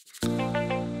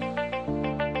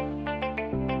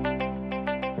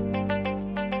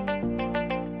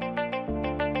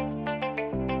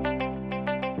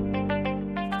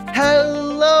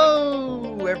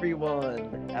Hello, everyone,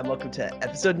 and welcome to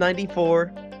episode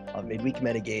 94 of Midweek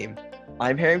Metagame.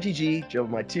 I'm Harry MTG,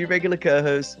 joined by my two regular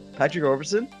co-hosts, Patrick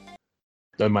Orberson.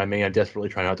 Don't mind me, I'm desperately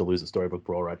trying not to lose a storybook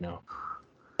brawl right now.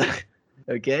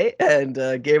 Okay, and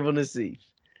Gabriel Nassif.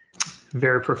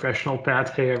 Very professional, Pat.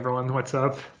 Hey, everyone, what's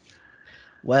up?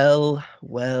 Well.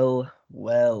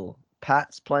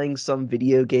 Pat's playing some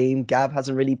video game. Gav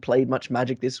hasn't really played much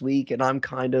Magic this week, and I'm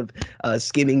kind of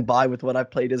skimming by with what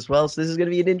I've played as well. So this is going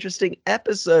to be an interesting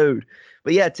episode.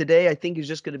 But yeah, today I think is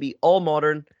just going to be all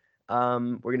modern.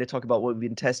 We're going to talk about what we've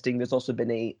been testing. There's also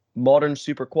been a modern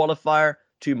super qualifier,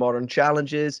 2 modern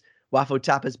challenges. Wafo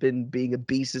Tap has been being a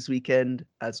beast this weekend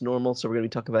as normal. So we're going to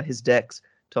be talking about his decks,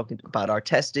 talking about our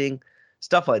testing,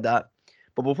 stuff like that.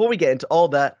 But before we get into all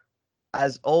that,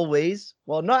 as always,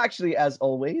 well, not actually as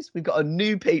always, we've got a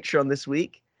new Patreon this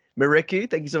week. Mariku,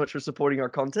 thank you so much for supporting our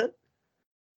content.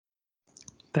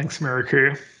 Thanks,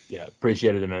 Mariku. Yeah,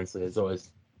 appreciate it immensely. It's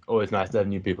always nice to have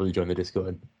new people who join the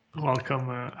Discord. Welcome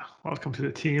to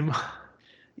the team.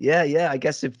 Yeah. I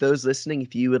guess if those listening,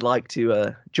 if you would like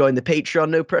to join the Patreon,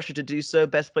 no pressure to do so.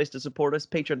 Best place to support us,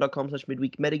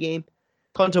 patreon.com/midweekmetagame.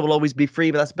 Content will always be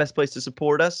free, but that's the best place to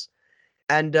support us.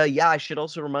 And I should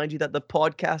also remind you that the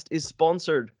podcast is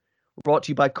sponsored, brought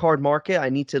to you by Card Market. I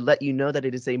need to let you know that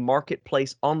it is a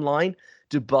marketplace online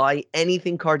to buy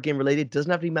anything card game related. It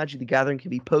doesn't have to be Magic the Gathering. It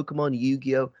can be Pokemon,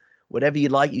 Yu-Gi-Oh, whatever you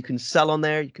like. You can sell on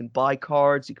there. You can buy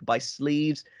cards. You can buy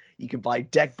sleeves. You can buy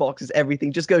deck boxes,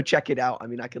 everything. Just go check it out. I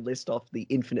mean, I could list off the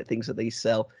infinite things that they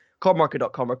sell.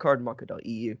 Cardmarket.com or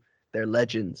cardmarket.eu. They're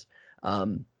legends.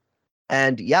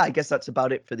 And yeah, I guess that's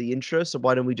about it for the intro. So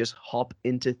why don't we just hop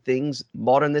into things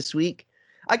modern this week?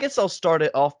 I guess I'll start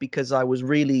it off because I was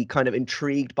really kind of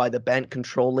intrigued by the Bant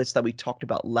control list that we talked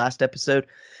about last episode.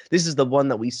 This is the one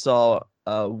that we saw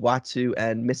Watu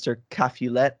and Mr.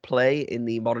 Cafulet play in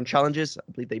the Modern Challenges.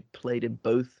 I believe they played in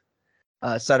both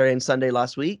Saturday and Sunday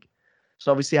last week.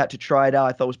 So obviously I had to try it out.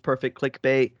 I thought it was perfect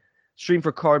clickbait. Stream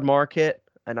for Card Market.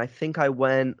 And I think I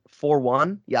went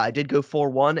 4-1. Yeah, I did go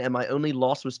 4-1, and my only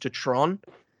loss was to Tron.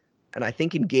 And I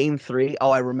think in game 3,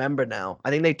 I remember now.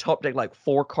 I think they top decked like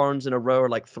 4 Karns in a row or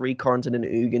like 3 Karns and an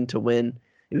Ugin to win.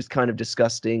 It was kind of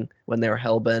disgusting when they were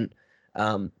hellbent.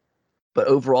 But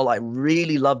overall, I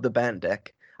really love the Bant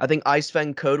deck. I think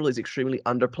Icefang Kodal is extremely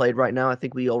underplayed right now. I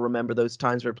think we all remember those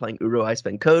times we were playing Uro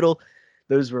Icefang Kodal.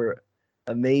 Those were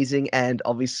amazing. And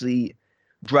obviously,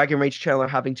 Dragon Rage Channeler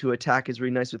having to attack is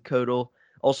really nice with Kodal.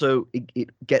 Also, it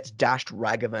gets dashed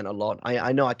Ragavan a lot.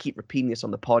 I know I keep repeating this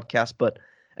on the podcast, but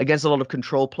against a lot of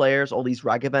control players, all these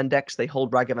Ragavan decks, they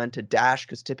hold Ragavan to dash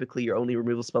because typically your only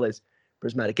removal spell is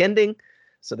Prismatic Ending.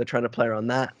 So they're trying to play around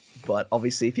that. But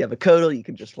obviously, if you have a Kodal, you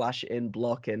can just flash it in,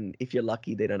 block, and if you're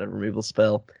lucky, they don't have a removal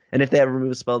spell. And if they have a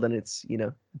removal spell, then it's,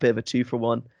 a bit of a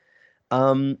 2-for-1.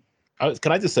 Can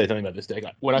I just say something about this deck?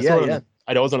 When I saw it,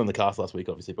 I wasn't on the cast last week,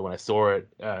 obviously, but when I saw it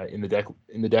in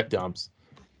the deck dumps,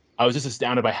 I was just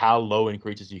astounded by how low in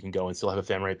creatures you can go and still have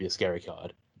Ephemerate be a scary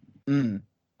card. I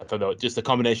thought that just a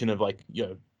combination of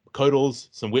Kodals,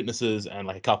 some Witnesses, and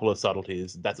like a couple of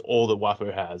subtleties. That's all that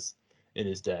Wafo has in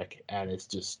his deck, and it's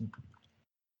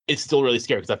still really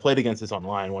scary because I played against this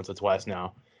online once or twice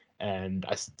now, and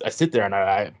I sit there and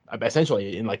I'm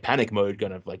essentially in like panic mode,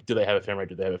 kind of like, do they have Ephemerate?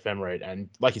 Do they have Ephemerate? And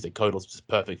like you said, Kodal's just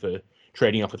perfect for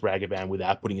trading off with Ragavan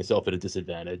without putting yourself at a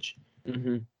disadvantage.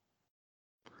 Mm-hmm.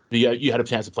 You had a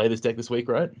chance to play this deck this week,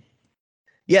 right?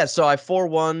 Yeah, so I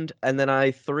 4-1'd and then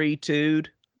I 3-2'd.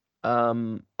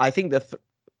 I think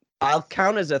I'll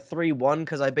count as a 3-1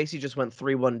 because I basically just went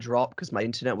 3-1 drop because my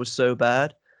internet was so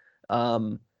bad.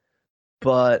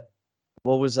 But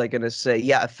what was I going to say?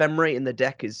 Yeah, Ephemerate in the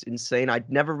deck is insane. I'd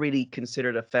never really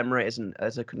considered Ephemerate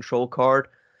as a control card.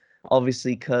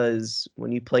 Obviously, because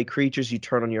when you play creatures, you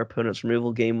turn on your opponent's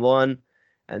removal game 1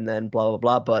 and then blah, blah,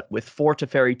 blah. But with 4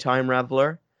 Teferi Time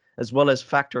Raveler, as well as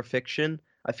Factor Fiction,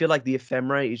 I feel like the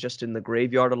Ephemerate is just in the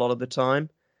graveyard a lot of the time,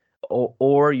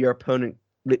 or your opponent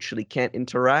literally can't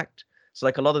interact. So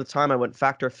like a lot of the time I went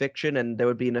Factor Fiction and there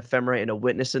would be an Ephemerate and a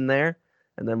Witness in there.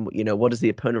 And then, what does the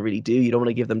opponent really do? You don't want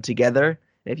to give them together.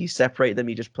 And if you separate them,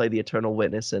 you just play the Eternal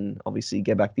Witness and obviously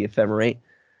get back the Ephemerate.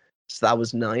 So that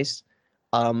was nice.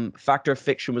 Factor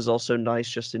Fiction was also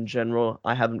nice just in general.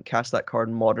 I haven't cast that card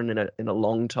in Modern in a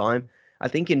long time. I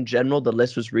think in general the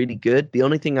list was really good. The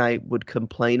only thing I would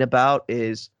complain about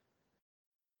is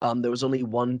there was only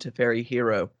 1 Teferi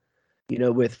hero.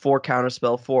 With 4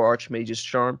 Counterspell, 4 Archmage's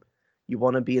Charm, you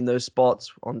want to be in those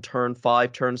spots on turn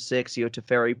 5, turn 6,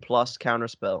 Teferi plus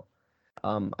Counterspell.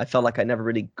 I felt like I never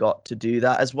really got to do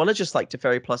that, as well as just like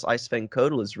Teferi plus Icefang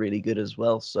Kodal is really good as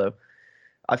well. So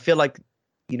I feel like,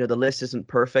 the list isn't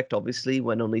perfect, obviously,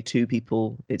 when only 2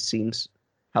 people, it seems,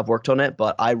 have worked on it.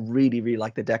 But I really, really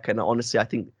like the deck. And honestly, I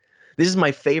think this is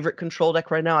my favorite control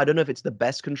deck right now. I don't know if it's the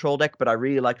best control deck, but I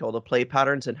really like all the play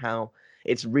patterns and how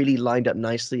it's really lined up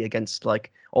nicely against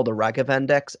like all the Ragavan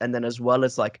decks. And then as well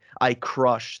as like I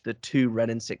crushed the 2 Ren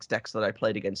and 6 decks that I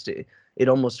played against it. It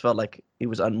almost felt like it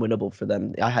was unwinnable for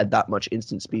them. I had that much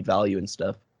instant speed value and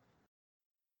stuff.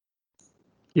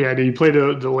 Yeah, did you play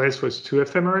the list was 2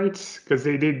 ephemerates? Because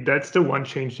they did, that's the one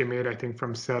change they made, I think,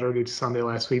 from Saturday to Sunday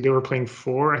last week. They were playing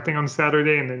 4, I think, on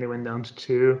Saturday, and then they went down to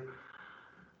 2.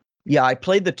 Yeah, I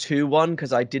played the 2 one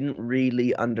because I didn't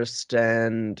really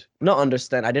understand. Not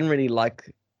understand. I didn't really like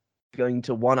going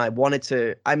to 1. I wanted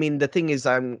to. I mean, the thing is,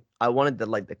 I wanted the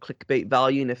clickbait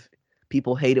value, and if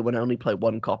people hate it when I only play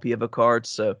 1 copy of a card,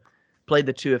 so played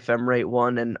the 2 ephemerate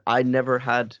one, and I never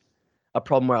had a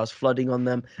problem where I was flooding on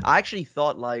them. I actually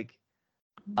thought like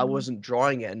I wasn't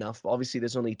drawing it enough. Obviously,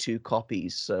 there's only 2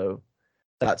 copies, so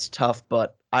that's tough.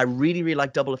 But I really, really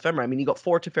like double ephemera. I mean, you got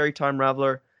 4 Teferi Time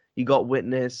Raveler, you got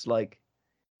Witness. Like,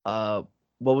 what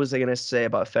was I gonna say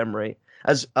about ephemerate?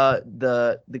 As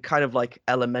the kind of like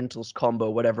elementals combo,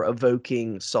 whatever,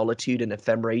 evoking solitude and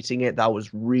ephemerating it, that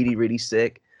was really, really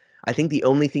sick. I think the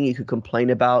only thing you could complain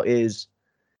about is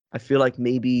I feel like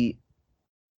maybe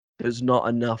there's not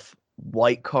enough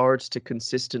white cards to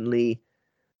consistently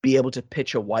be able to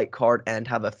pitch a white card and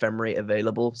have ephemerate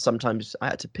available. Sometimes I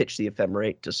had to pitch the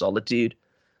ephemerate to solitude,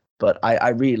 but I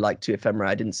really liked 2 ephemera.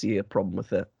 I didn't see a problem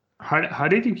with it. How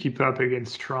did you keep up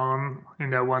against Tron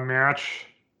in that one match?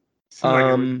 Seemed like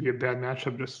it would be a bad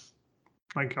matchup, just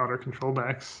like other control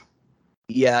decks.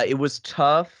 Yeah, it was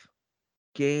tough.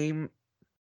 Game.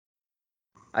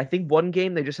 I think one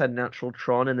game they just had natural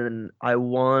Tron, and then I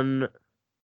won.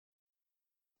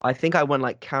 I think I won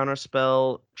like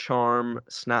counterspell, charm,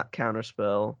 snap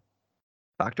counterspell,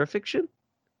 factor fiction,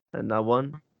 and I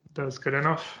won That was good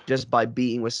enough. just by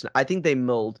beating with. I think they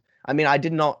milled. I mean, I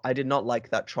did not like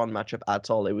that Tron matchup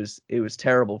at all. It was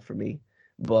terrible for me.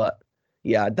 But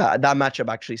yeah, that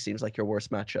matchup actually seems like your worst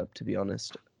matchup, to be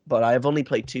honest. But I've only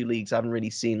played 2 leagues. I haven't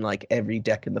really seen like every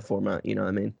deck in the format. You know what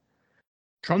I mean?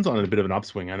 Tron's on a bit of an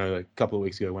upswing. I know a couple of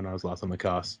weeks ago when I was last on the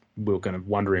cast, we were kind of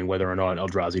wondering whether or not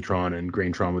Eldrazi Tron and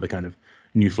Green Tron were the kind of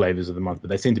new flavors of the month.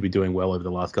 But they seem to be doing well over the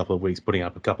last couple of weeks, putting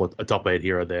up a top 8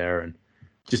 here or there, and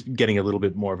just getting a little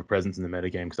bit more of a presence in the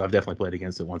metagame. Because I've definitely played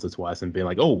against it once or twice and been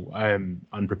like, oh, I am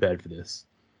unprepared for this.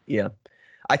 Yeah.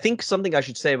 I think something I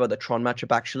should say about the Tron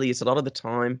matchup actually is a lot of the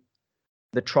time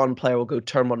the Tron player will go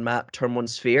turn 1 map, turn 1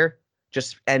 sphere,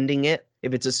 just ending it.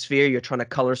 If it's a sphere, you're trying to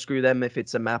color screw them. If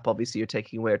it's a map, obviously you're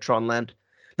taking away a Tron land.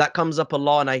 That comes up a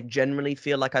lot, and I generally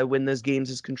feel like I win those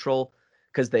games as control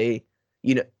because they,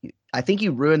 I think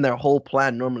you ruin their whole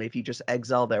plan normally if you just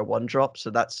exile their 1-drop.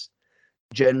 So that's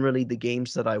generally the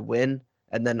games that I win.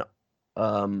 And then,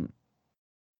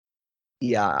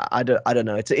 yeah, I don't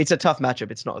know. It's a tough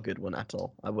matchup. It's not a good one at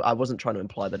all. I wasn't trying to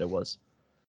imply that it was.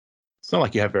 It's not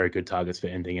like you have very good targets for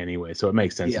ending anyway, so it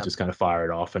makes sense to just kind of fire it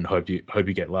off and hope you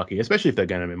get lucky, especially if they're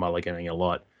going to be mulliganing a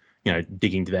lot.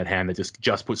 Digging to that hand that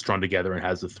just puts Tron together and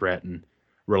has the threat and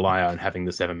rely on having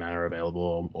the 7 mana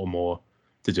available or more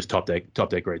to just top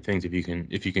deck great things. If you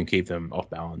can keep them off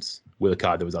balance with a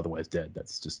card that was otherwise dead,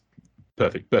 that's just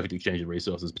perfect exchange of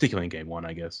resources, particularly in game 1,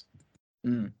 I guess.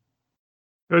 Mm.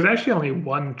 There was actually only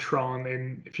 1 Tron,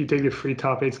 and if you take the 3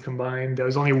 top 8s combined, there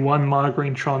was only 1 mono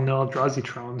green Tron, no Eldrazi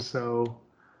Tron, so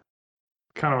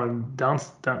kind of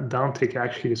a down tick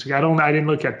actually this week. I didn't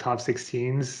look at top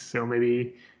 16s, so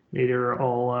maybe they're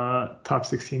all top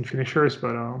 16 finishers,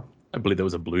 but I believe there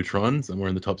was a blue Tron somewhere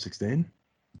in the top 16.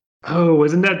 oh,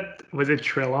 was it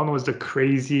Trellon was the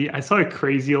crazy? I saw a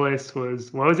crazy list. What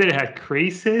was it? It had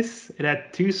Krasis. It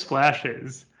had 2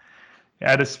 splashes. It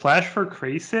had a splash for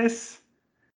Krasis.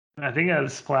 And I think it had a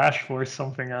splash for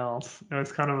something else. It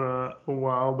was kind of a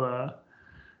wild.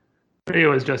 Maybe it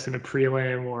was just in a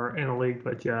prelim or in a league,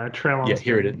 but yeah, Trellon. Yeah,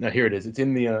 here it is. No, here it is. It's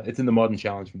in the modern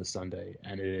challenge from the Sunday,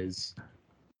 and it is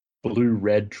blue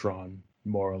red Tron,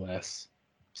 more or less.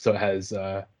 So it has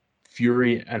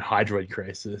Fury and Hydroid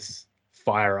Krasis,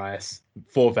 Fire Ice,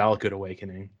 4 Valakut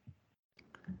Awakening.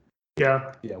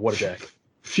 Yeah. Yeah, what a deck.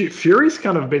 Fury's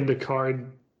kind of been the card.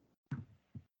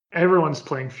 Everyone's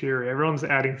playing Fury. Everyone's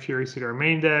adding Fury to their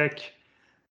main deck.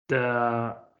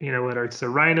 Whether it's the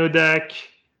Rhino deck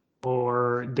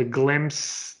or the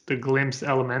Glimpse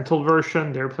Elemental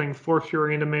version, they're playing 4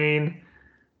 Fury in the main.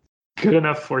 Good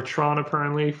enough for Tron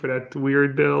apparently for that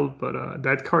weird build, but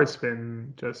that card's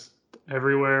been just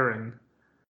everywhere and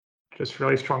just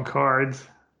really strong cards.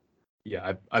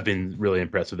 Yeah, I've been really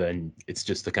impressed with it, and it's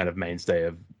just the kind of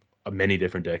mainstay many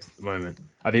different decks at the moment.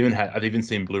 I've even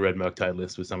seen blue red Murktide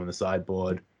lists with some in the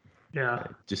sideboard. Yeah.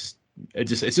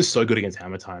 It's just so good against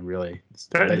Hammer Time. Really,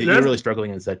 That, you're really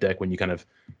struggling against that deck when you kind of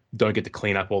don't get to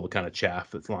clean up all the kind of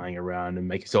chaff that's lying around and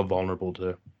make yourself vulnerable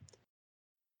to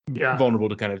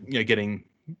kind of getting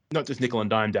not just nickel and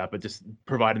dimed out, but just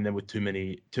providing them with too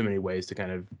many ways to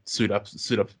kind of suit up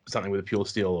something with a Pure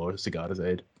Steel or Cigar's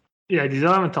Aid. Yeah, these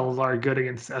elementals are good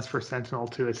against Esper Sentinel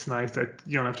too. It's nice that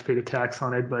you don't have to pay the tax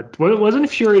on it. But wasn't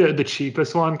Fury the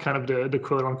cheapest one, kind of the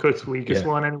quote unquote weakest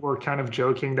one, and we're kind of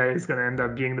joking that it's going to end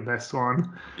up being the best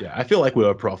one. Yeah, I feel like we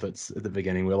were prophets at the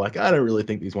beginning. We are like, I don't really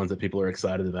think these ones that people are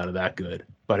excited about are that good.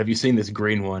 But have you seen this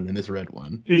green one and this red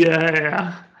one?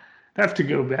 Yeah. I have to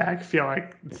go back. I feel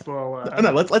like it's a little.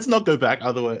 No, let's not go back.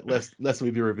 Otherwise, lest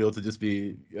we be revealed to just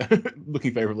be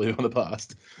looking favorably on the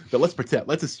past. But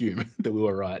let's assume that we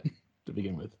were right to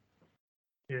begin with.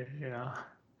 Yeah.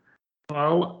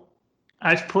 Well,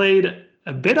 I've played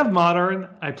a bit of Modern.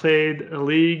 I played a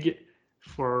league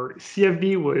for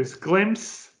CFB with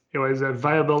Glimpse. It was a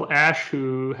viable Ash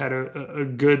who had a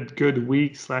good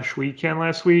weekend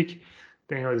last week.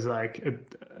 I think it was like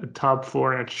a top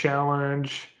 4 in a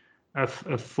challenge, a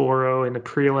 4-0 in the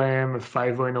prelim, a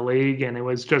 5-0 in the league, and it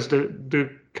was just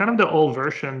the kind of the old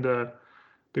version, the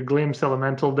Glimpse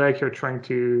Elemental deck. You're trying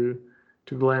to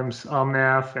glimpse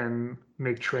Omnath and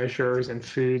make treasures and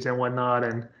foods and whatnot,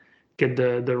 and get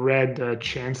the red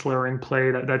Chancellor in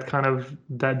play. That kind of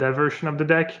that version of the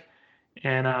deck,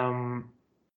 and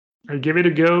I give it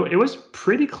a go. It was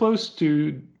pretty close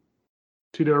to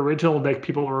the original deck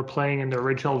people were playing in the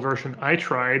original version I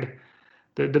tried.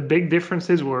 The big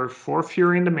differences were 4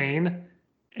 Fury in the main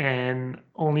and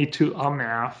only 2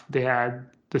 Omnath. They had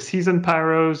the Seasoned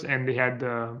Pyros and they had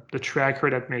the tracker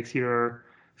that makes either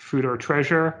food or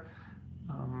treasure.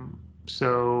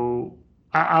 So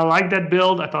I like that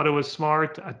build. I thought it was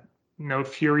smart.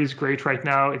 Fury's great right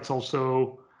now. It's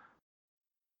also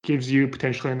gives you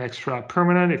potentially an extra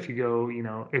permanent if you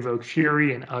go, evoke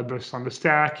Fury and Outburst on the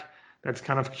stack. That's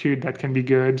kind of cute. That can be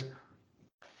good.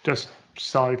 Just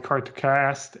solid card to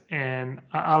cast. And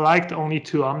I liked only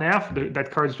 2 Omnath. That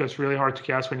card's just really hard to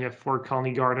cast when you have 4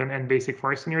 Colony Garden and Basic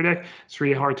Forest in your deck. It's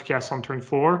really hard to cast on turn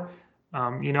 4.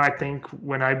 I think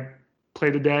when I play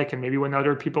the deck and maybe when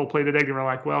other people play the deck, they were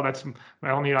like, well, that's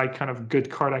my only kind of good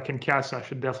card I can cast, so I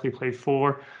should definitely play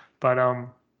 4. But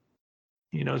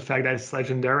the fact that it's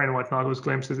legendary and whatnot, those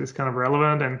glimpses is kind of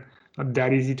relevant and not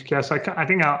that easy to cast. So I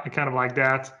think I kind of like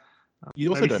that. You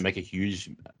also don't make a huge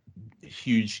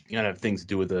kind of things to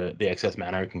do with the excess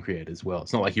mana it can create as well.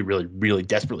 It's not like you really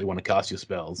desperately want to cast your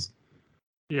spells.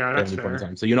 Yeah, that's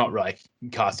fair. So you're not like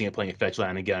casting it, playing a fetch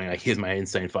land and going like, here's my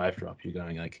insane 5-drop. You're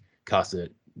going like, cast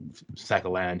it, sack a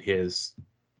land, here's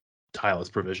Tireless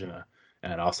Provisioner,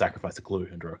 and I'll sacrifice a clue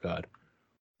and draw a card.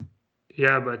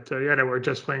 Yeah, but they were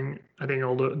just playing, I think,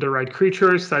 all the right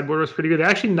creatures. Sideboard was pretty good. They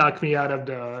actually knocked me out of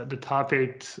the top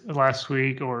 8 last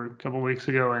week or a couple weeks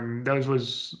ago, and that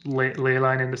was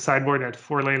Leyline in the sideboard. They had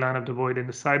 4 Leyline of the Void in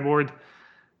the sideboard.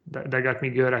 That got me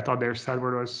good. I thought their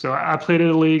sideboard was... So I played in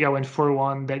the league. I went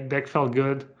 4-1. Deck felt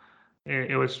good.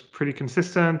 It was pretty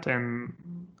consistent, and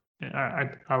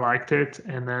I liked it.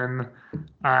 And then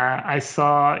I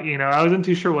saw, I wasn't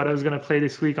too sure what I was going to play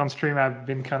this week on stream. I've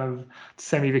been kind of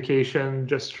semi-vacation,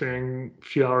 just streaming a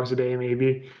few hours a day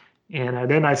maybe. And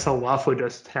then I saw Wafo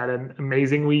just had an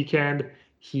amazing weekend.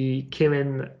 He came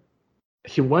in,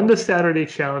 he won the Saturday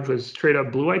challenge with straight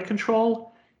up blue-white control.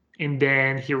 And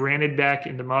then he ran it back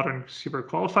in the Modern Super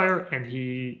Qualifier, and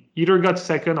he either got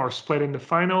second or split in the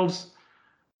finals.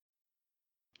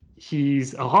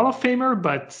 He's a Hall of Famer,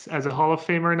 but as a Hall of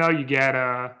Famer now, you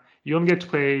don't get to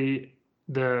play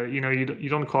you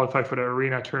don't qualify for the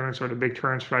arena tournaments or the big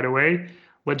tournaments right away.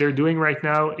 What they're doing right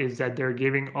now is that they're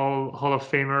giving all Hall of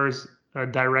Famers a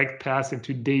direct pass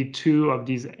into day 2 of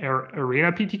these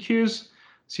arena PTQs.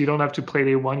 So you don't have to play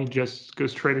day 1, you just go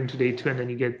straight into day 2, and then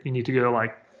you need to go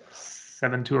like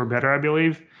 7-2 or better, I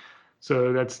believe.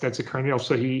 So that's a current deal.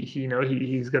 So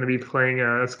he's going to be playing.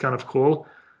 That's kind of cool.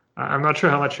 I'm not sure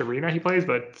how much arena he plays,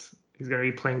 but he's going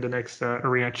to be playing the next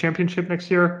arena championship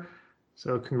next year.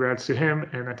 So congrats to him.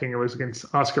 And I think it was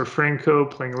against Oscar Franco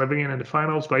playing Livingston in the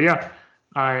finals. But yeah,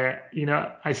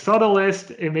 I saw the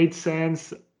list. It made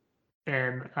sense,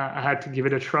 and I had to give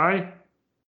it a try.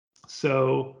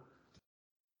 So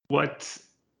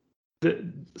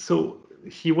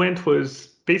he went was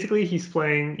basically he's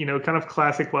playing, kind of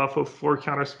classic Wafo, 4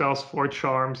 counter spells, 4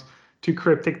 charms, 2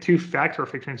 cryptic, 2 factor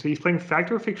fiction. So he's playing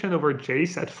factor fiction over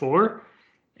Jace at 4.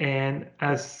 And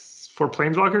as for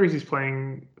planeswalkers, he's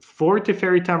playing 4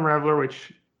 Teferi Time Reveler,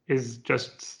 which is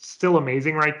just still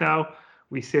amazing right now,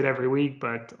 we see it every week,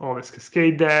 but all this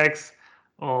Cascade decks,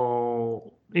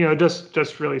 all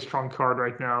just really strong card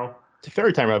right now.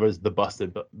 Teferi Time Rabbit is the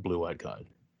busted blue-white card.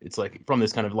 It's like from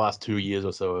this kind of last 2 years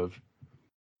or so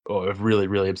of really,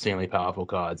 really obscenely powerful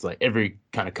cards. Like every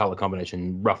kind of color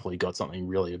combination roughly got something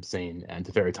really obscene, and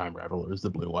Teferi Time Raveler is the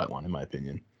blue-white one, in my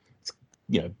opinion. It's,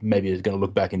 maybe it's going to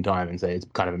look back in time and say it's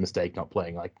kind of a mistake not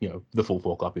playing like, the full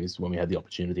 4 copies when we had the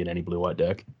opportunity in any blue-white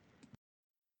deck.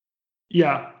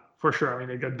 Yeah, for sure. I mean,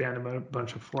 they got banned in a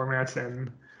bunch of formats,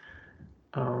 and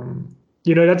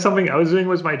that's something I was doing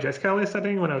was my Jeskai list, I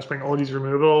think, when I was playing all these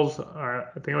removals. I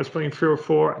think I was playing 3 or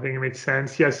 4. I think it made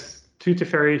sense. Yes, 2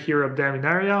 Teferi, Hero of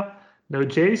Daminaria, no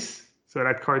Jace. So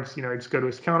that card's, it's good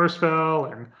with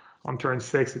Counterspell, and on turn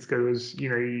 6, it's good with,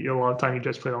 a lot of time you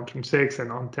just play on turn 6,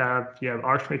 and on tap, you have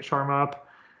Archmage Charm up.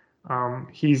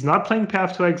 He's not playing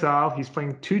Path to Exile. He's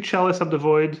playing 2 Chalice of the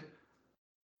Void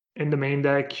in the main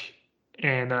deck.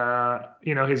 And,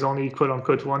 his only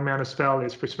quote-unquote 1 mana spell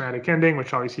is Prismatic Ending,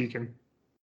 which obviously you can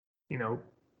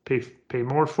pay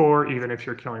more for, even if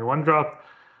you're killing 1-drop.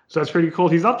 So that's pretty cool.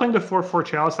 He's not playing the 4/4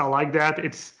 Chalice. I like that.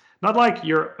 It's not like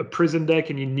you're a prison deck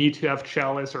and you need to have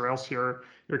Chalice or else you're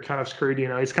kind of screwed.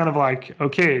 It's kind of like,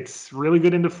 okay, it's really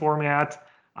good in the format.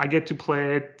 I get to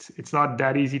play it. It's not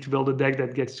that easy to build a deck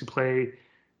that gets to play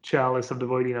Chalice of the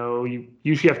Void. You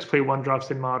usually have to play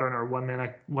 1-drops in Modern or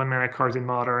 1 mana cards in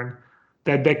Modern.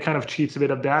 That deck kind of cheats a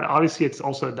bit of that. Obviously, it's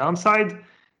also a downside.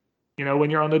 When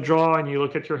you're on the draw and you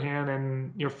look at your hand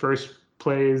and your first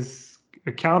play is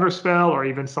a counter spell, or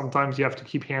even sometimes you have to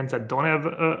keep hands that don't have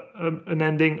an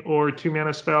ending or a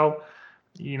 2-mana spell.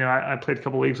 I played a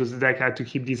couple leagues with the deck. I had to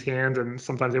keep these hands, and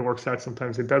sometimes it works out,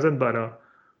 sometimes it doesn't. But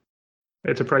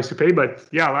it's a price to pay. But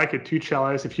yeah, I like it. 2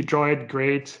 Chalice. If you draw it,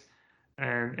 great,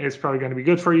 and it's probably going to be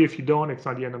good for you. If you don't, it's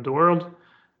not the end of the world.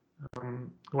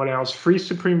 What else? 3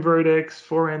 Supreme Verdicts,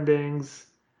 4 endings.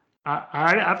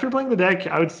 After playing the deck,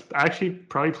 I would actually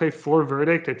probably play 4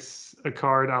 Verdict. It's a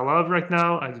card I love right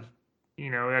now.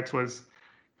 That was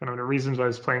kind of the reasons why I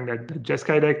was playing that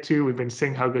Jeskai deck too. We've been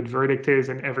seeing how good Verdict is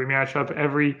in every matchup.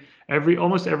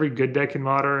 Almost every good deck in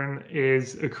Modern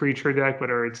is a creature deck,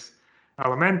 whether it's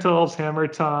Elementals, Hammer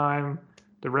Time,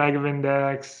 the Ragavan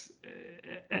decks.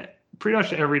 Pretty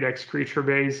much every deck's creature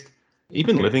based.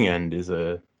 Even Living End is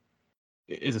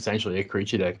essentially a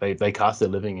creature deck. They cast their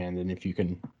Living End, and if you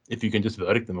can just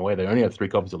verdict them away, they only have 3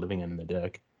 copies of Living End in the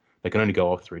deck. They can only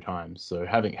go off 3 times. So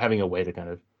having a way to kind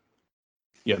of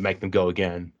make them go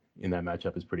again in that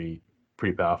matchup is pretty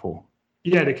powerful.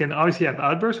 Yeah, they can obviously have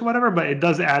outbursts or whatever, but it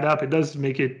does add up. It does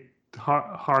make it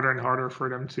harder and harder for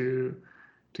them to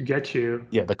get you.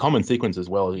 Yeah, the common sequence as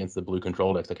well against the blue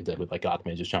control decks, like I said, with like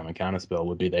Archmage's Charm and Counterspell,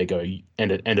 would be they go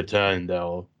end of turn,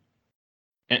 they'll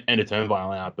end of turn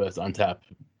Violent Outburst, untap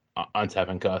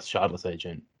and cast Shardless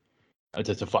Agent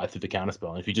to fight through the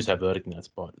Counterspell. And if you just have Verdict in that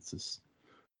spot, it's just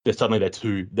suddenly they're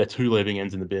two Living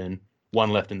Ends in the bin, 1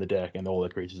 left in the deck, and all their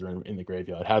creatures are in the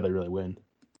graveyard. How do they really win?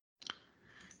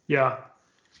 Yeah.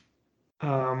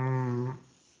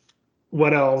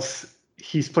 What else?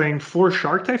 He's playing 4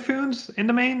 Shark Typhoons in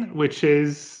the main, which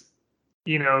is,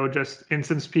 just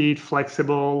instant speed,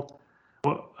 flexible.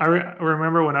 Well, I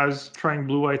remember when I was trying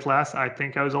blue-white last, I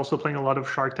think I was also playing a lot of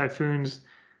Shark Typhoons.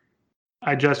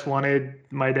 I just wanted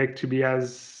my deck to be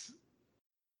as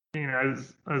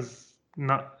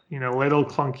not, little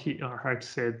clunky, or hard to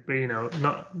say it, but,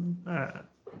 not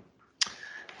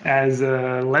as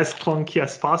less clunky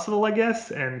as possible, I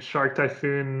guess. And Shark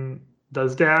Typhoon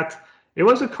does that. It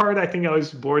was a card I think I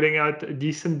was boarding out a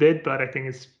decent bit, but I think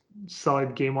it's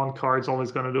solid game on cards,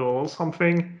 always going to do a little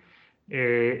something.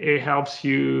 It helps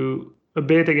you a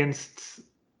bit against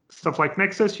stuff like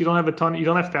Nexus. You don't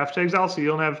have Path to Exile, so you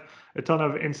don't have a ton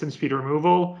of instant speed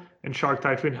removal, and Shark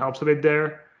Typhoon helps a bit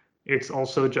there. It's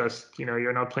also just,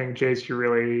 you're not playing Jace.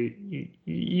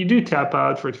 You do tap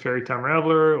out for Fairy Time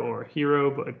Reveler or Hero,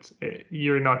 but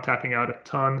you're not tapping out a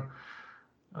ton.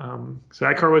 So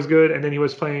that card was good. And then he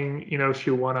was playing, a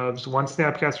few 1-ofs, 1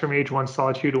 Snapcaster Mage, 1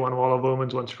 Solitude, 1 Wall of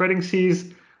Omens, 1 Spreading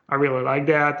Seas. I really like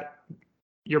that.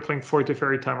 You're playing 4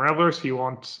 Fairy Time Reveler, so you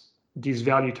want these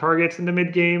value targets in the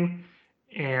mid game,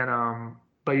 and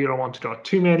but you don't want to draw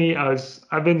too many.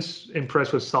 I've been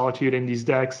impressed with Solitude in these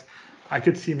decks. I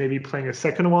could see maybe playing a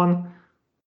second one.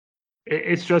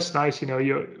 It's just nice,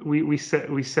 we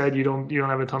said you don't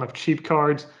have a ton of cheap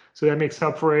cards, so that makes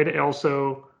up for it. It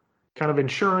also kind of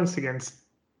insurance against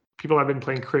people have been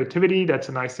playing Creativity. That's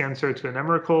a nice answer to an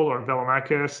Emrakul or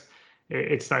Velomachus.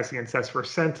 It's nice against Esper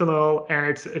Sentinel, and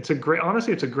it's a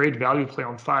great value play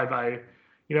on 5. A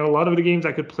lot of the games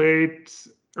I could play it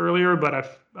earlier, but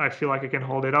I feel like I can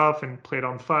hold it off and play it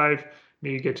on 5.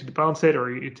 maybe you get to bounce it or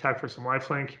you attack for some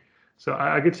lifelink. So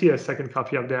I could see a second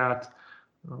copy of that.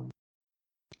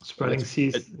 Spreading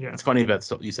Seas. Yeah. It's funny about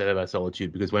you said about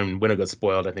Solitude, because when it got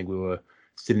spoiled, I think we were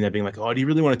sitting there being like, oh, do you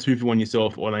really want to 2-for-1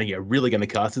 yourself? Or are you really going to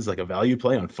cast this like a value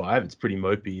play on 5? It's pretty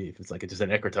mopey if it's like just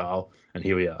an Ecrotile, and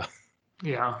here we are.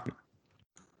 Yeah.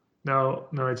 No,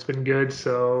 it's been good.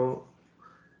 So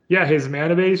yeah, his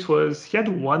mana base was, he had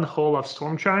one hull of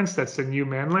Storm Giants. That's the new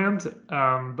manland.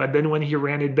 But then when he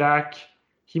ran it back,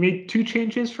 he made 2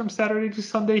 changes from Saturday to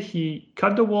Sunday. He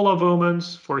cut the Wall of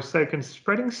Omens for second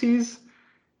Spreading Seas,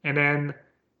 and then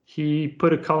he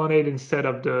put a colonnade instead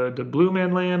of the blue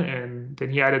manland, and then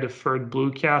he added a third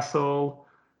blue castle,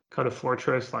 cut a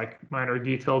fortress, like minor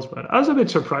details. But I was a bit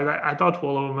surprised. I thought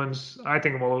Wall of Omens, I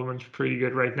think Wall of Omens is pretty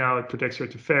good right now. It protects your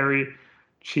Teferi,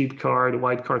 cheap card,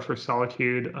 white card for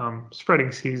Solitude.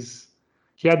 Spreading Seas,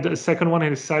 he had the second one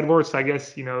in his sideboard, so I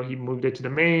guess, he moved it to the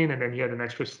main, and then he had an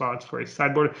extra slot for his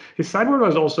sideboard. His sideboard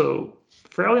was also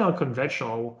fairly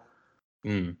unconventional.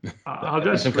 I'll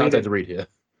just some content to read here.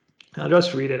 I'll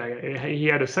just read it. He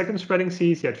had a second Spreading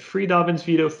Seas. He had 3 Dobbin's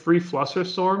Veto, 3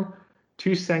 Flusterstorm,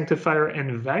 2 Sanctifier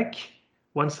and Vec,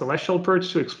 1 Celestial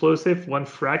Purge, 2 Explosive, 1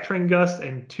 Fracturing Gust,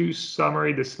 and 2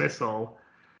 Summary Dismissal.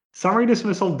 Summary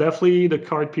Dismissal, definitely the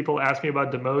card people asked me about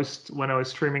the most when I was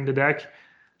streaming the deck.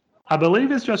 I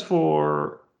believe it's just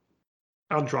for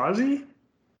Eldrazi,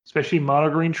 especially Mono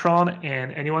Green Tron,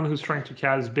 and anyone who's trying to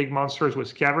cast big monsters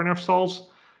with Cavern of Souls.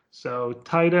 So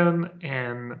Titan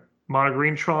and Mono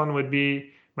Green Tron would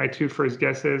be my 2 first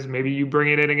guesses. Maybe you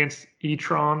bring it in against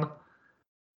E-Tron.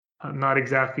 I'm not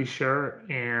exactly sure.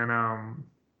 And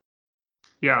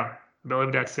yeah, I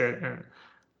believe that's it.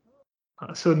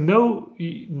 So no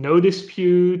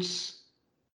disputes,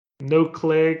 no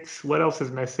clicks. What else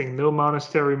is missing? No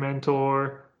Monastery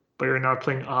Mentor, but you're not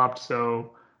playing Opt,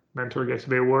 so Mentor gets a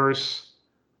bit worse.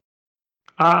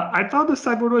 I thought the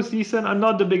sideboard was decent. I'm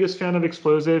not the biggest fan of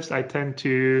explosives. I tend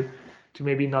to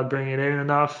maybe not bring it in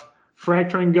enough.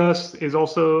 Fracturing Gust is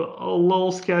also a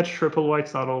little sketch. Triple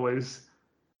white's not always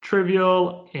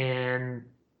trivial, and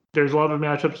there's a lot of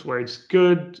matchups where it's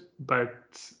good, but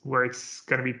where it's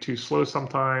going to be too slow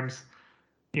sometimes.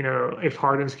 If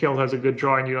Hardened Scale has a good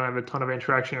draw and you don't have a ton of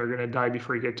interaction, you're going to die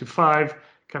before you get to 5.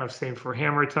 Kind of same for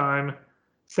Hammer Time.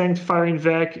 Sanctifying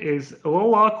Vec is a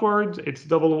little awkward. It's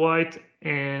double white,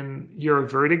 and you're a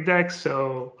Verdict deck,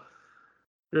 so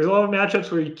there's a lot of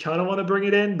matchups where you kind of want to bring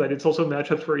it in, but it's also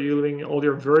matchups where you're losing all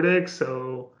your Verdicts,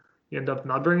 so you end up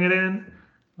not bringing it in.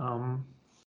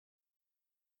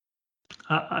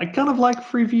 I kind of like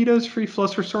free vetoes, free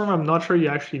Flusterstorm. I'm not sure you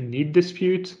actually need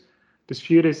Dispute.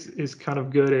 Dispute is kind of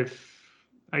good if,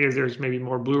 I guess, there's maybe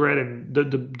more blue-red, and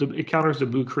it counters the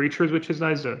blue creatures, which is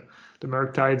nice, the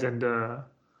Murktides and the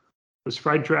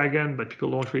Sprite Dragon, but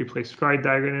people don't really play Sprite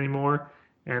Dragon anymore.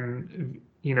 And,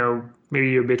 maybe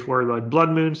you're a bit worried about Blood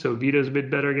Moon, so Veto's a bit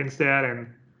better against that. And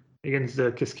against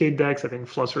the Cascade decks, I think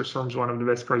Flusterstorm's one of the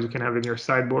best cards you can have in your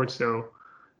sideboard, so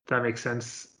that makes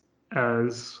sense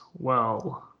as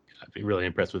well. I'd be really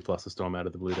impressed with Flusterstorm out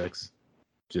of the blue decks.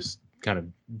 Just kind of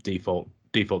default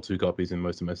 2 copies in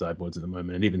most of my sideboards at the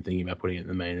moment, and even thinking about putting it in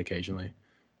the main occasionally.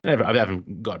 I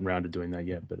haven't gotten around to doing that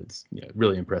yet, but it's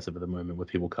really impressive at the moment with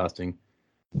people casting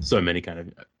so many kind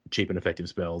of cheap and effective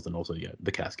spells, and also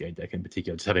the Cascade deck in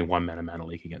particular. Just having 1 mana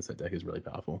leak against that deck is really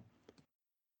powerful.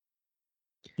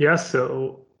 Yeah,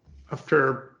 so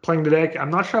after playing the deck, I'm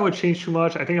not sure I would change too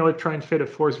much. I think I would try and fit a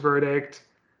Force Verdict,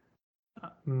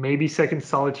 maybe second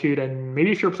Solitude, and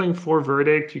maybe if you're playing 4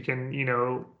 Verdict, you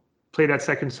can, play that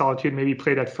second Solitude, maybe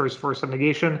play that first Force of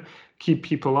Negation, keep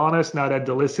people honest. Now that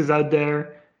the list is out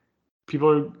there,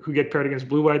 people who get paired against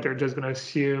blue-white, they're just going to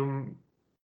assume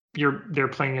they're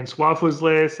playing against Wafu's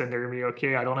list, and they're going to be,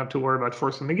 okay, I don't have to worry about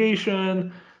Force of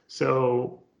Negation,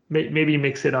 so maybe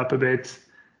mix it up a bit.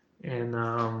 And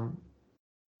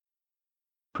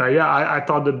but yeah, I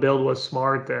thought the build was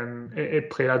smart, and it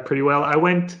played out pretty well. I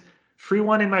went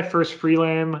 3-1 in my first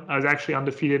prelim. I was actually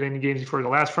undefeated in the games before the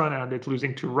last run, and I ended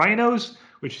losing to Rhinos,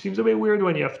 which seems a bit weird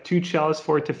when you have 2 Chalice,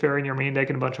 4 Teferi in your main deck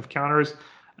and a bunch of counters.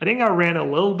 I think I ran a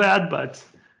little bad, but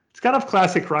it's kind of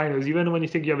classic Rhinos. Even when you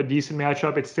think you have a decent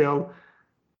matchup, it still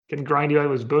can grind you out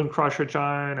with Bone Crusher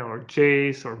Giant or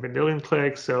Jace or Vendilion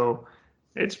Click. So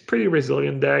it's pretty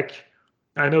resilient deck.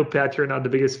 I know, Pat, you're not the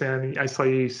biggest fan. I saw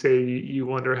you say you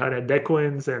wonder how that deck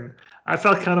wins, and I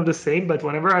felt kind of the same. But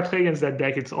whenever I play against that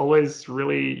deck, it's always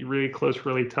really, really close,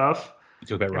 really tough. You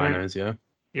talk about Rhinos, yeah?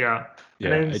 Yeah. Yeah,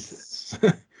 it's...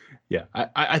 yeah,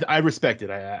 I respect it.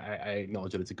 I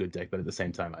acknowledge that it's a good deck, but at the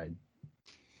same time,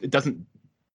 it doesn't...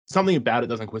 Something about it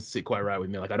doesn't sit quite right with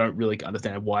me. Like, I don't really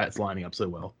understand why it's lining up so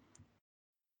well.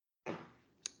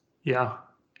 Yeah.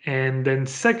 And then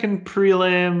second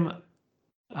prelim,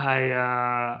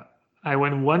 I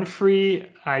went one free.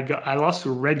 I lost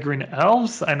to Red Green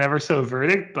Elves. I never saw a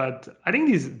verdict, but I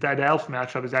think that elf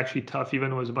matchup is actually tough,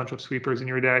 even with a bunch of sweepers in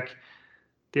your deck.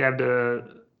 They have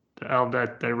the elf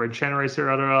that regenerates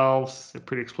their other elves. They're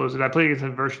pretty explosive. I played against a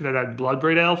version that had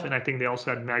Bloodbraid Elf, and I think they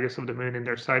also had Magus of the Moon in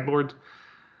their sideboard.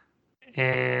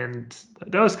 And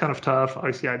that was kind of tough.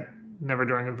 Obviously, I never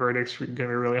drawing a verdict's going to be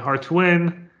really hard to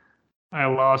win. I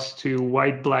lost to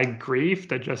White Black Grief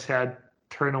that just had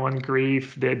turn one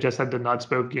Grief. They just had the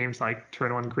Nutspoke games like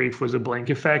turn one Grief was a blink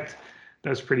effect.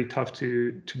 That was pretty tough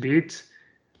to beat.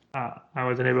 I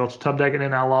wasn't able to top deck, and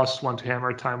then I lost one to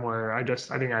Hammer Time where I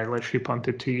think I literally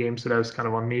punted 2 games, so that was kind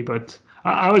of on me. But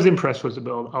I was impressed with the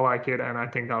build. I like it, and I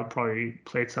think I'll probably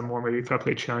play it some more. Maybe if I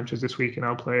play challenges this week, and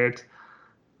I'll play it.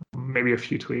 Maybe a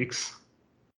few tweaks.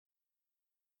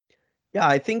 Yeah,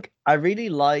 I think I really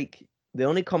like the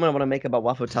only comment I want to make about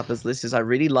Waffle Tapper's list is I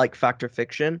really like Factor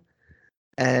Fiction.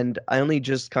 And I only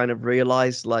just kind of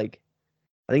realized like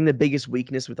I think the biggest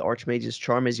weakness with Archmage's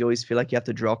Charm is you always feel like you have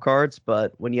to draw cards,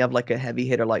 but when you have like a heavy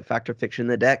hitter like Factor Fiction in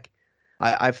the deck,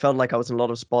 I felt like I was in a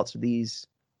lot of spots with these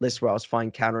lists where I was fine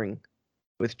countering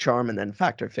with Charm and then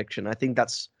Factor Fiction. I think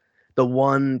that's the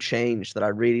one change that I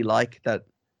really like that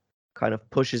kind of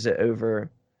pushes it over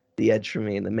the edge for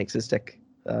me and that makes this deck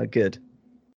good.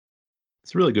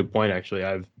 It's a really good point,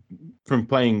 actually. From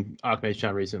playing Archmage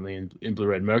Charm recently in Blue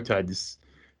Red Murktide, this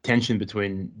tension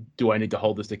between do I need to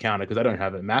hold this to counter because I don't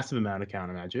have a massive amount of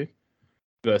counter magic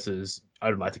versus I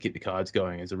would like to keep the cards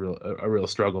going is a real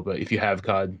struggle. But if you have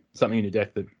something in your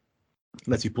deck that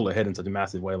lets you pull ahead in such a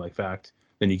massive way like Fact,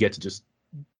 then you get to just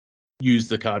use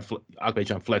the card Archmage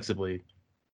Charm flexibly,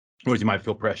 whereas you might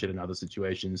feel pressured in other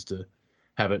situations to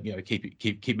have it,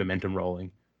 keep momentum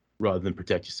rolling rather than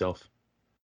protect yourself.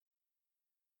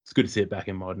 It's good to see it back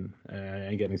in Modern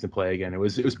and getting some play again. It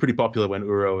was pretty popular when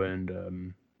Uro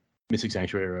and Mystic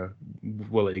Sanctuary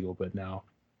were legal, but now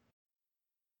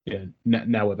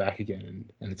we're back again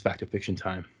and it's Factor Fiction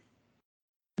time.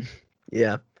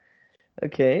 Yeah.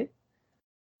 Okay.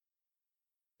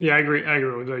 Yeah, I agree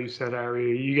with what you said,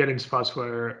 Ari. You get in spots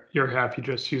where you're happy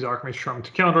just use Archmage Charm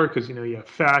to counter because you have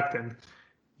Fact and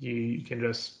you can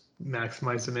just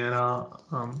maximize the mana.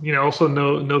 Also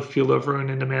no Field of Ruin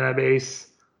in the mana base.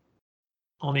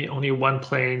 Only one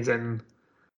planes and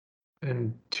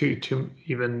two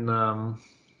even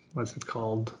what's it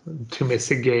called? 2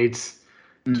 Mystic Gates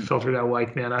to filter that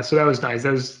white mana. So that was nice.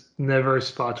 That was never a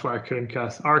spot where I couldn't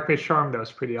cast Archmage Charm. That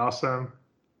was pretty awesome.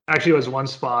 Actually, it was one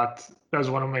spot. That was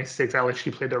one of my mistakes. I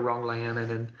literally played the wrong land and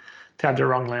then tapped the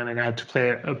wrong land and I had to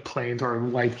play a plains or a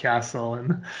white castle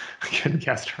and I couldn't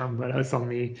cast Charm, but that was on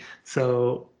me.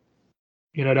 So,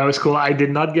 that was cool. I did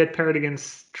not get paired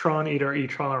against Tron, either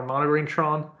E-Tron or Monogreen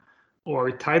Tron or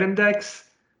Titan decks.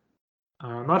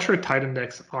 I'm not sure Titan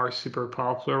decks are super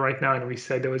popular right now, and we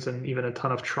said there was even a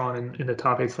ton of Tron in the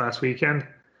top 8s last weekend.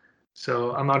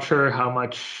 So I'm not sure how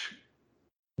much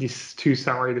these 2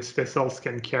 Samurai Dismissals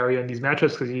can carry on these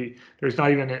matchups because there's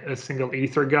not even a single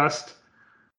Ether Gust.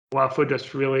 Wafu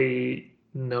just really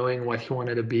knowing what he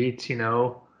wanted to beat,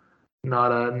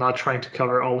 not trying to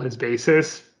cover all his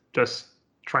bases, just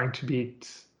trying to beat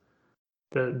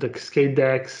the Cascade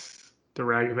decks, the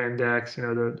Ragavan decks,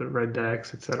 the red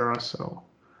decks, etc. So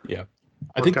yeah,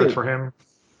 I think that for him.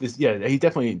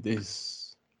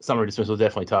 This Summary Dismissal is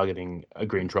definitely targeting a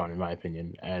green Tron in my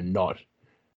opinion, and not.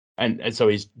 And so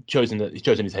he's chosen his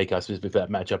Haycast specifically for that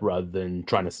matchup rather than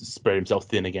trying to spread himself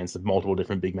thin against multiple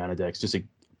different big mana decks, just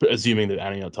assuming that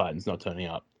Anion Titan's not turning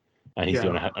up, and he's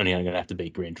only going to have to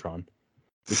beat Green Tron,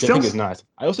 which I think is nice.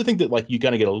 I also think that you're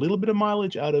going to get a little bit of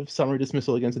mileage out of Summary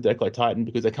Dismissal against a deck like Titan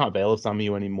because they can't Veil of Summer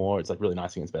you anymore. It's really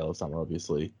nice against Veil of Summer,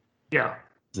 obviously. Yeah.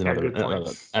 Another,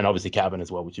 and obviously Cavern as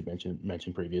well, which you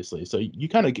mentioned previously. So you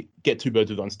kind of get 2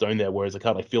 birds with 1 stone there, whereas a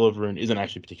card like Field of Ruin isn't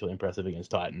actually particularly impressive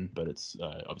against Titan, but it's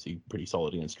obviously pretty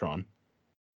solid against Tron.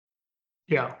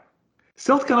 Yeah.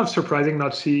 Still kind of surprising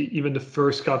not to see even the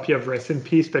first copy of Rest in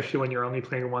Peace, especially when you're only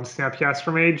playing 1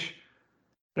 Snapcaster Mage.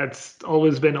 That's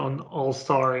always been on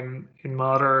All-Star in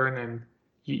Modern, and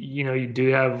you do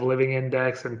have Living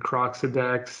Index and Croxa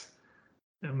decks.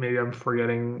 Maybe I'm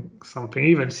forgetting something.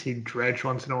 Even see Dredge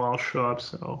once in a while show up.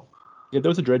 So yeah, there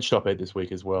was a Dredge top 8 this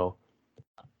week as well.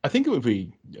 I think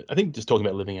just talking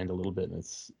about Living End a little bit and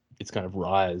its kind of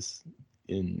rise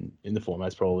in the format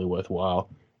is probably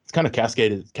worthwhile. It's kind of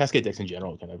Cascade decks in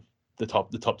general, kind of the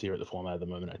top tier at the format at the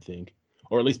moment, I think,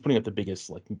 or at least putting up the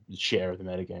biggest share of the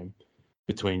metagame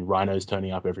between Rhinos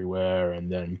turning up everywhere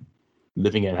and then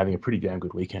Living End having a pretty damn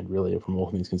good weekend, really, from all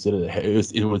things considered.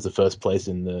 It was the first place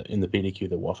in the PDQ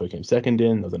that Waffo came second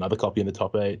in. There was another copy in the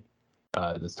top 8.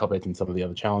 There's top 8 in some of the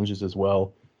other challenges as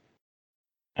well.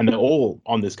 And they're all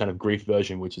on this kind of grief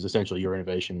version, which is essentially your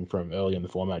innovation from early in the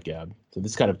format, Gab. So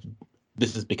this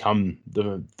has become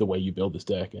the way you build this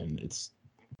deck, and it's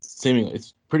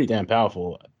pretty damn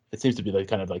powerful. It seems to be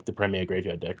the premier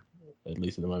graveyard deck, at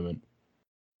least at the moment.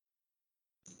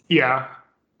 Yeah,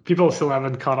 people still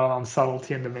haven't caught on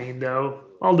subtlety in the main though.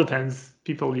 All depends.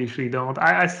 People usually don't.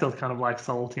 I still kind of like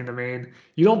subtlety in the main.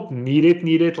 You don't need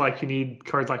it like you need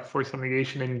cards like Force of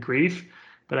Negation and Grief,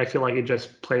 but I feel like it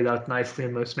just played out nicely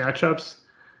in most matchups.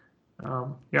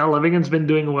 Yeah, Levigan's been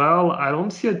doing well. I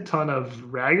don't see a ton of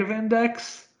Ragavan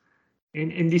decks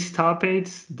in these top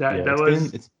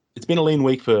 8s. It's been a lean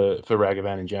week for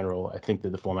Ragavan in general. I think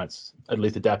that the format's at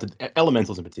least adapted.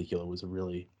 Elementals in particular was a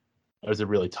really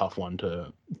tough one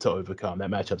to overcome.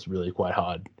 That matchup's really quite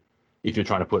hard if you're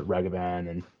trying to put Ragavan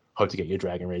and hope to get your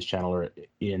Dragon Rage Channeler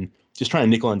in. Just trying to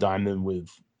nickel and dime them with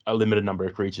a limited number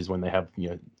of creatures when they have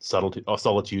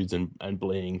solitudes and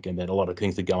blink, and then a lot of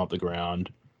things to gum up the ground.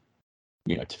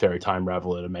 Teferi Time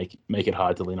Raveler to make it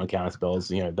hard to lean on counter spells.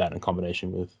 That in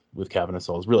combination with Cavernous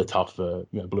Soul is really tough for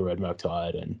Blue Red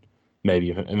Murktide, and maybe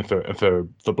even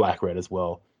for Black Red as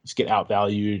well. Just get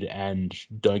outvalued and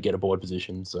don't get a board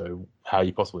position. So how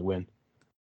you possibly win?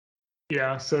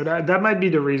 Yeah, so that might be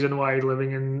the reason why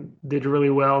Living In did really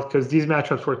well, because these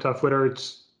matchups were tough. Whether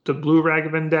it's the blue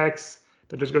Ragavan decks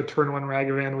that just go turn 1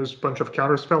 Ragavan with a bunch of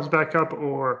counter spells back up,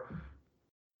 or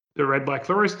the red black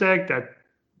Loris deck that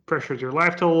pressures your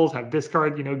life totals, have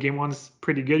discard. Game 1's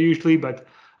pretty good usually, but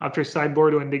after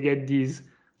sideboard, when they get these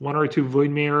 1 or 2 Void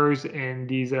Mirrors and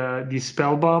these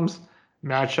spell bombs,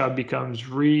 matchup becomes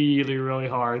really, really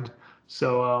hard.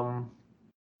 So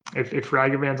if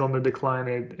Ragavan's on the decline,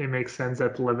 it makes sense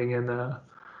that Living In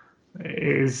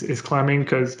is climbing,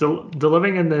 because the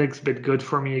Living In deck's a bit good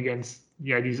for me against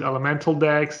these elemental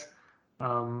decks.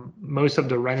 Most of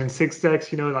the Ren and 6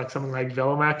 decks, like something like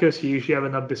Velomachus, you usually have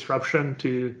enough disruption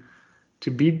to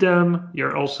beat them.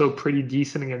 You're also pretty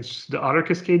decent against the other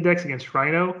Cascade decks, against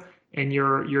Rhino, and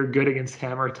you're good against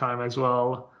Hammer Time as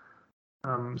well,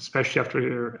 especially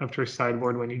after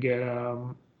sideboard when you get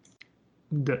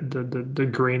the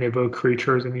green evoke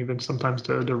creatures, and even sometimes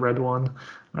the red one,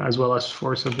 as well as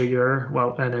Force of Vigor,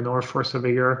 or Force of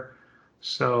Vigor.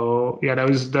 So yeah, that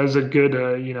was a good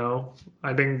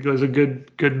I think it was a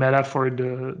good meta for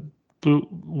the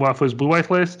Waffle's blue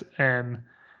white list, and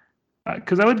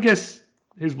because I would guess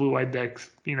his blue white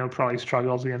decks probably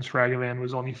struggles against Ragavan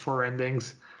with only 4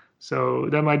 endings. So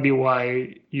that might be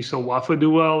why you saw Waffle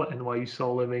do well and why you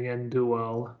saw Living In do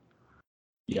well.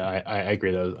 Yeah, I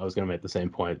agree. I was going to make the same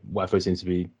point. Waffo seems to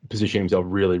be positioning himself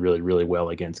really, really, really well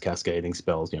against cascading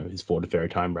spells. His 4 Teferi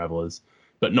Time Ravelers,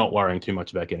 but not worrying too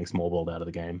much about getting small balled out of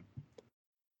the game.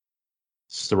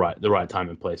 It's just the right time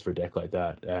and place for a deck like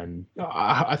that, and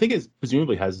I think it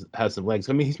presumably has some legs.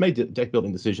 I mean, he's made deck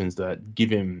building decisions that give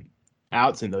him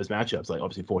outs in those matchups. Like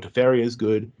obviously, 4 Teferi is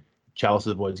good. Chalice of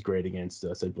the Void is great against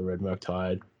say Blue Red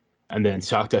Murktide, and then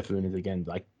Shark Typhoon is again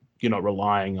like you're not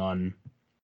relying on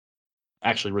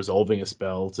actually resolving a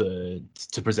spell to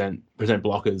present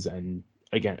blockers, and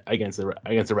again against a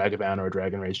Ragavan or a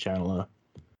Dragon Rage Channeler.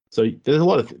 So there's a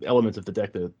lot of elements of the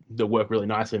deck that work really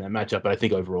nicely in that matchup, but I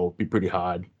think overall it'd be pretty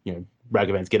hard.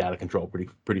 Ragavans get out of control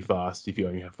pretty fast if you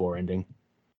only have 4 ending.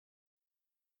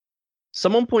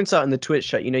 Someone points out in the Twitch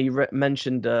chat, you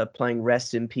mentioned playing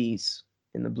Rest in Peace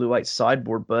in the blue-white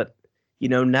sideboard, but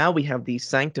now we have the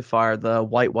Sanctifier, the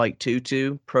white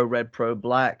 2/2, pro-red,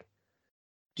 pro-black.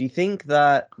 Do you think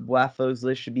that Wafo's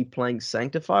list should be playing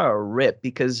Sanctifier or Rip?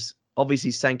 Because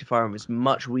obviously Sanctifier was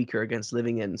much weaker against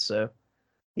Living In, so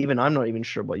even I'm not even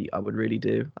sure what I would really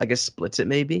do. I guess splits it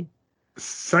maybe.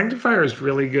 Sanctifier is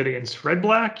really good against red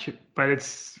black, but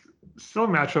it's still a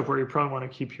matchup where you probably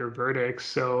want to keep your verdicts.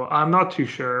 So I'm not too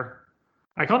sure.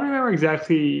 I can't remember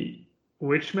exactly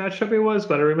which matchup it was,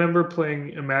 but I remember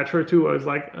playing a match or two. I was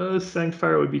like, oh,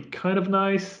 Sanctifier would be kind of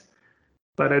nice,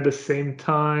 but at the same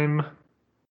time,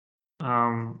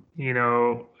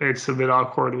 it's a bit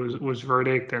awkward was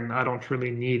verdict, and I don't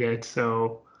really need it.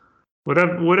 So would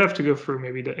have to go through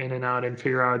maybe the in and out and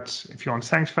figure out if you want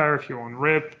Sanctifier, if you want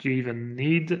Rip. Do you even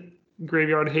need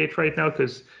Graveyard Hate right now?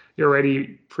 Because you're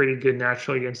already pretty good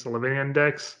naturally against the Living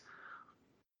Index.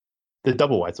 The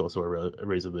double white's also a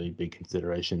reasonably big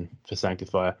consideration for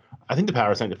Sanctifier. I think the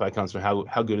power of Sanctifier comes from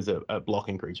how good is it at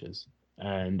blocking creatures.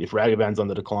 And if Ragavan's on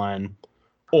the decline,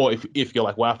 or if you're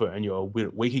like Waffo and you're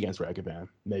weak against Ragavan,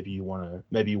 maybe you want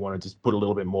to just put a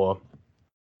little bit more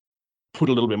put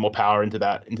a little bit more power into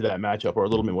that matchup, or a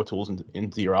little bit more tools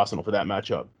into your arsenal for that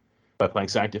matchup by playing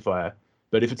Sanctifier.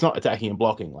 But if it's not attacking and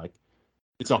blocking, like,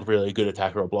 it's not really a good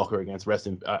attacker or blocker against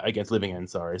Living End.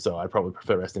 Sorry, so I'd probably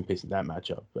prefer Rest in Peace in that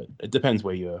matchup. But it depends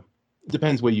where you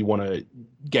want to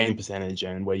gain percentage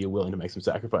and where you're willing to make some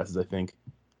sacrifices, I think.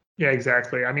 Yeah,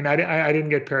 exactly. I mean, I didn't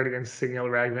get paired against Signal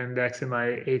Ragman decks in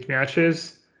my 8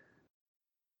 matches.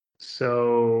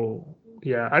 So,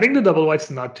 yeah, I think the double white's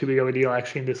not too big of a deal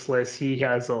actually in this list. He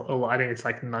has a lot, I think it's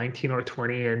like 19 or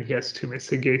 20, and he has 2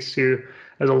 Mystic Gates too.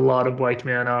 Has a lot of white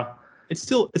mana. It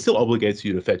still obligates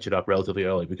you to fetch it up relatively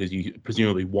early because you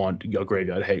presumably want your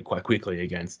graveyard hate quite quickly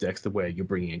against decks where you're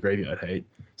bringing in graveyard hate.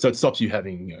 So it stops you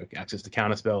having access to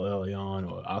counterspell early on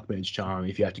or Archmage Charm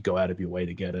if you have to go out of your way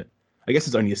to get it. I guess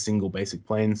it's only a single basic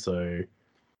plane, so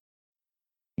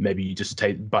maybe you just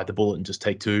bite the bullet and just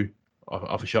take 2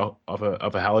 off a shot of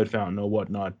a Hallowed Fountain or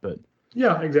whatnot. But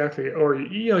yeah, exactly. Or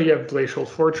you have Glacial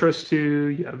Fortress too.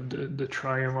 You have the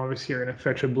Triumph. Obviously, you're gonna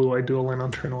fetch a blue-white dual land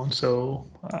on turn 1. So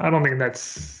I don't think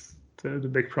that's the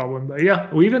big problem. But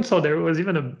yeah, we even saw there was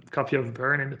even a copy of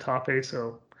Burn in the top 8.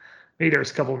 So maybe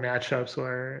there's a couple of matchups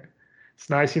where it's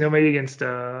nice. Maybe against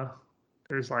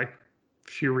there's like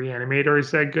a few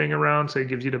Reanimators that going around, so it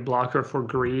gives you the blocker for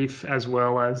Grief as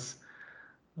well as.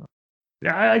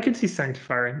 Yeah, I could see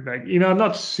Sanctifier in back. I'm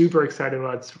not super excited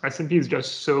about SMP. It's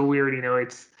just so weird.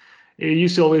 It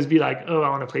used to always be like, oh, I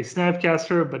want to play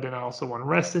Snapcaster, but then I also want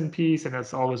Rest in Peace, and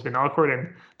that's always been awkward.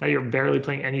 And now you're barely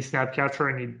playing any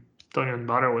Snapcaster, and you don't even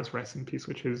bother with Rest in Peace,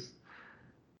 which is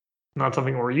not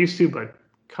something we're used to, but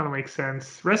kind of makes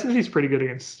sense. Rest in Peace is pretty good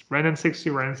against Ren and 6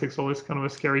 too. Ren and 6 always kind of a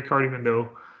scary card, even though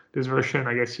this version,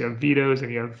 I guess you have vetoes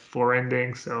and you have 4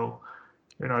 endings, so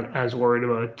you're not as worried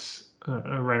about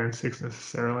a Ren and 6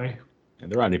 necessarily.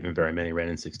 And there aren't even very many Ren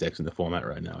and 6 decks in the format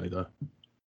right now either.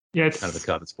 Yeah, it's kind of a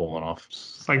card that's fallen off.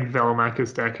 It's like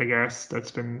Velomach's deck, I guess. That's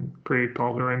been pretty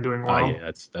popular and doing well.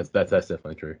 Yeah, that's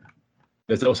definitely true.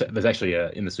 There's actually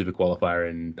in the Super Qualifier,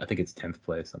 and I think it's 10th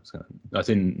place. That's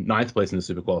in 9th place in the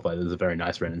Super Qualifier. There's a very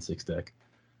nice Ren and 6 deck,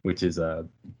 which is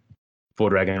 4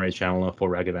 Dragon Rage Channeler, 4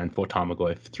 Ragavan, 4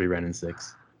 Tarmogoyf, 3 Ren and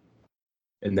 6.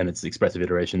 And then it's Expressive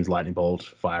Iterations, Lightning Bolt,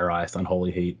 Fire Ice,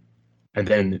 Unholy Heat. And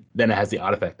then it has the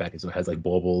artifact package. So it has like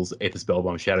Baubles, Aether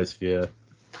Spellbomb, Shadow Sphere,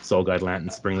 Soul Guide Lantern,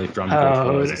 Springleaf Drum.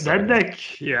 Oh, that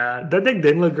deck, yeah. That deck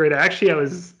didn't look great. Actually, I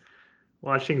was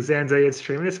watching Zanzayed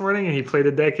stream this morning, and he played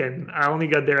the deck, and I only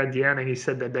got there at the end, and he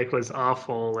said that deck was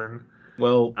awful. And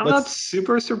well, I'm not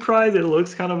super surprised. It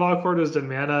looks kind of awkward as the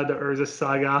mana, the Urza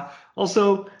Saga.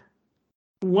 Also,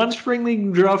 one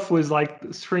Springleaf Drum was like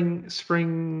Springleaf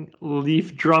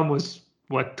Drum was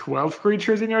what, 12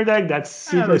 creatures in your deck? That's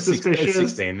super suspicious.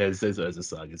 16. There's Urza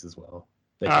Sagas as well.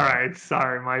 All right,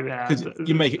 sorry, my bad.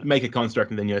 You make a construct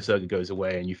and then your Saga goes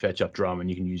away and you fetch up Drum and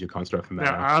you can use your construct for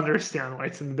mana. Yeah, I understand why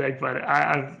it's in the deck, but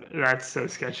that's so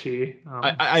sketchy.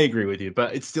 I agree with you,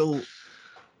 but it's still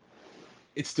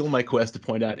my quest to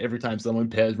point out every time someone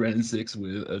pairs Ren and 6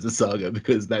 with Urza Saga,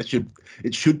 because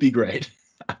it should be great.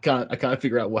 I can't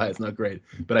figure out why it's not great,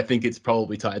 but I think it's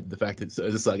probably tied to the fact that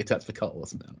Urza Saga taps for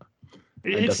colorless mana.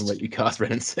 It doesn't let you cast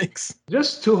Ren and 6.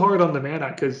 Just too hard on the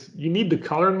mana, because you need the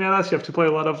colored mana, so you have to play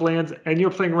a lot of lands, and you're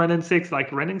playing Ren and 6.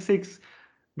 Like, Ren and 6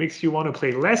 makes you want to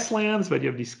play less lands, but you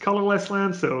have these colorless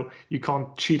lands, so you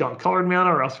can't cheat on colored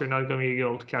mana, or else you're not going to be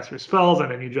able to cast your spells,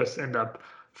 and then you just end up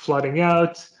flooding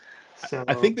out. So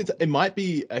I think that it might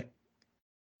be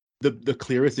the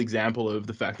clearest example of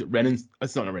the fact that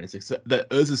it's not a Ren and 6. That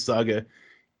Urza Saga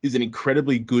is an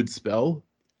incredibly good spell.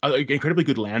 Incredibly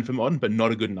good land for modern, but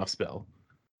not a good enough spell.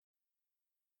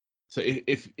 So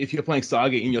if you're playing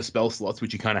Saga in your spell slots,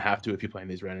 which you kind of have to if you're playing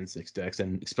these Ren and 6 decks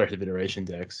and Expressive Iteration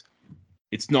decks,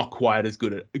 it's not quite as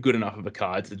good enough of a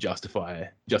card to justify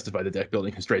the deck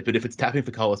building constraint. But if it's tapping for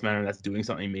colorless mana and that's doing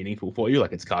something meaningful for you,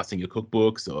 like it's casting your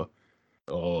cookbooks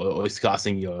or it's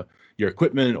casting your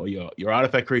equipment or your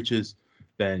artifact creatures,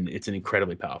 then it's an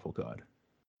incredibly powerful card.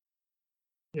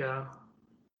 Yeah.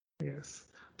 Yes.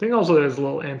 I think also there's a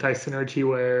little anti-synergy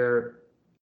where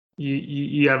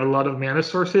you have a lot of mana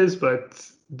sources, but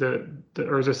the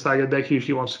Urza Saga deck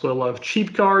usually wants to play a lot of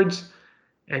cheap cards,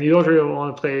 and you don't really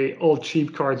want to play all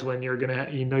cheap cards when you're gonna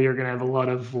have a lot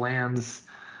of lands.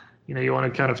 You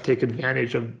want to kind of take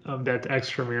advantage of that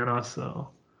extra mana. So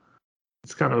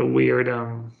it's kind of a weird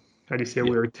how do you say,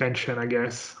 weird tension, I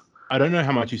guess. I don't know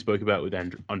how much you spoke about with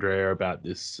Andrea about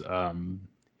this.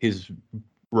 His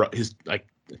like,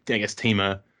 I guess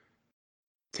Teamer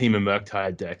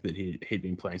Murktide deck that he'd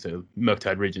been playing, so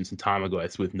Murktide Regents and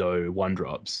Tarmogoyfs with no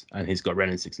 1-drops, and he's got Ren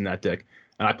and 6 in that deck.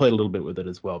 and I played a little bit with it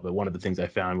as well. But one of the things I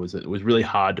found was that it was really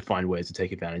hard to find ways to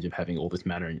take advantage of having all this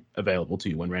mana available to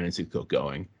you when Ren and 6 got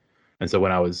going. And so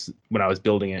when I was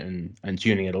building it and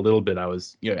tuning it a little bit, I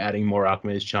was adding more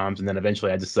Archimedes charms, and then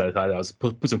eventually I decided I was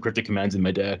put some cryptic commands in my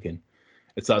deck, and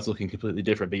it starts looking completely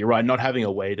different. But you're right, not having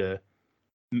a way to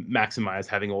maximize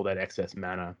having all that excess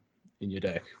mana in your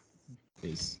deck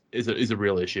is a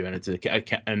real issue, and it's an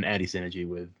anti synergy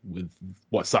with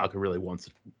what Saga really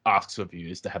asks of you,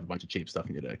 is to have a bunch of cheap stuff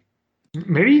in your deck.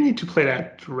 Maybe you need to play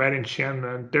that red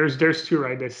enchantment. There's two,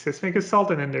 right? There's Seismic Assault,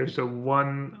 and then there's a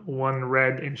one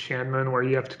red enchantment where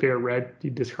you have to pay a red, you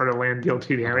discard a land, deal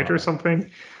 2 damage or something.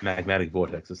 Magmatic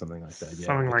Vortex or something like that. Yeah,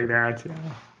 something like that.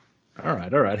 Yeah. All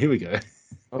right. Here we go.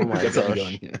 Oh my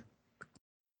gosh.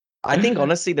 I think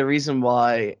honestly the reason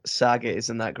why Saga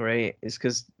isn't that great is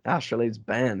because Astrolabe's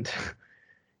banned.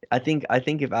 I think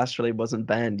if Astrolabe wasn't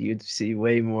banned, you'd see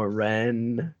way more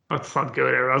Ren. Let's not go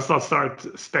there. Let's not start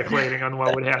speculating on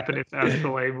what would happen if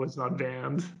Astrolabe was not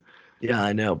banned. Yeah,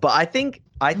 I know, but I think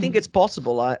it's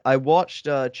possible. I watched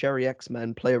Cherry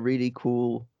X-Men play a really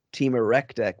cool Team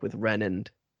Erect deck with Ren and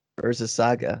Urza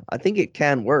Saga. I think it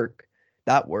can work.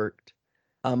 That worked.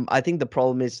 I think the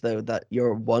problem is though that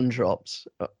your 1-drops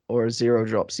or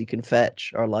 0-drops you can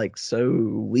fetch are like so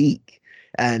weak,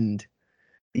 and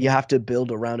you have to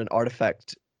build around an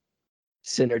artifact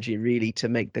synergy really to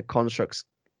make the constructs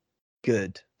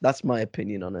good. That's my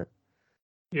opinion on it.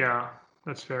 Yeah,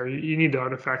 that's fair. You need the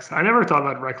artifacts. I never thought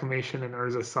about Reclamation in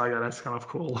Urza Saga. That's kind of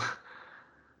cool.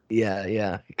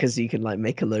 Yeah, because you can like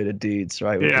make a load of dudes,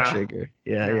 right, with the trigger.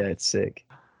 Yeah, it's sick.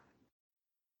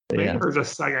 Yeah. Urza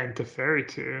Saga and Teferi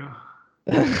too.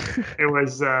 It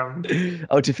was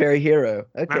Teferi Hero.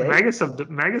 Okay. Magus of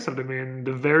the Moon,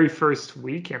 the very first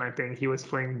weekend, I think he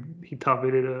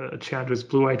top-rated a Chandra's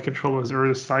blue-white controller's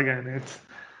Urza Saga in it.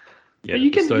 Yeah,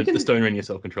 the Stone Ring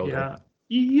yourself control. Yeah.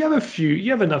 You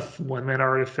have enough 1-mana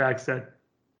artifacts that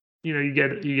you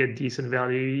get decent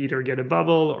value. You either get a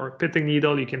bubble or a Pithing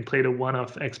Needle. You can play the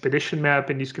one-off expedition map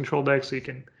in these control decks, so you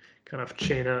can kind of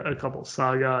chain a couple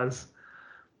sagas.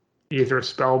 Either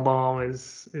Spellbomb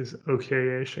is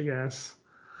okay-ish, I guess.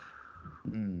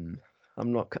 I'm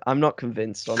not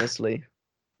convinced, honestly.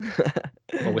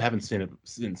 Well, we haven't seen it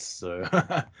since, so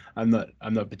I'm not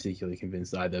particularly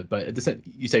convinced either. But at the same,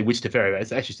 you say which Teferi,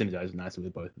 it's actually synergizes nicely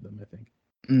with both of them. I think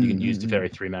you can use Teferi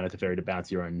 3-mana Teferi to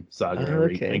bounce your own Saga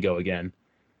and go again.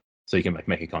 So you can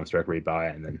make a construct,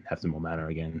 rebuy, and then have some more mana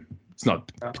again. It's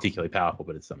not particularly powerful,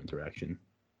 but it's some interaction.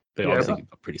 But obviously,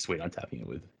 pretty sweet untapping it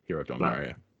with Hero of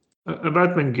Dominaria.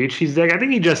 About Manguchi's deck, I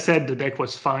think he just said the deck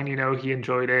was fine. He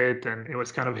enjoyed it, and it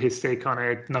was kind of his take on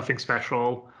it. Nothing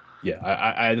special. Yeah,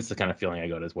 I that's the kind of feeling I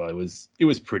got as well. It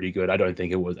was pretty good. I don't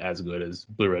think it was as good as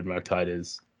Blue Red Murktide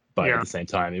is, but at the same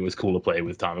time, it was cool to play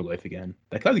with Tarmogoyf again.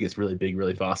 That kind of gets really big,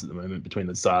 really fast at the moment between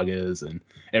the sagas and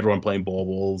everyone playing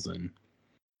baubles, and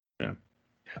that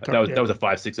was a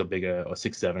 5/6 or bigger, or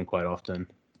 6/7 quite often.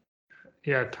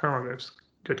 Yeah, Tarmogoyf's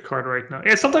good card right now.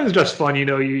 Yeah, sometimes it's just fun. You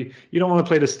don't want to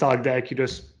play the stock deck. You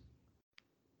just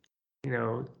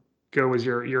go with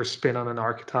your spin on an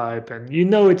archetype, and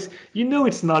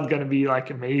it's not going to be like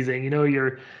amazing.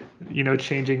 You're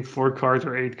changing 4 cards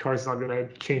or 8 cards is not going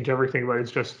to change everything, but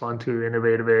it's just fun to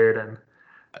innovate a bit. And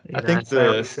I think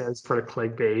says for the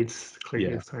clickbaits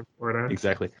so important.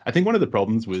 Exactly. I think one of the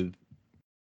problems with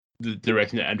the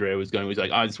direction that Andrea was going was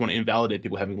like, I just want to invalidate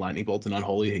people having lightning bolts and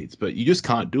unholy heats, but you just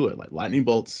can't do it. Like, lightning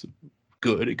bolts,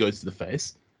 good, it goes to the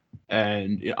face.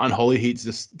 And unholy heats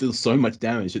just deal so much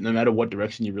damage that no matter what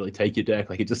direction you really take your deck,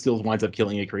 like, it just still winds up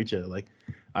killing a creature. Like,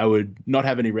 I would not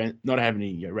have any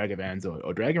Ragavans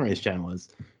or Dragon Race channelers,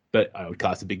 but I would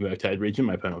cast a big Murktide region.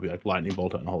 My opponent would be like, lightning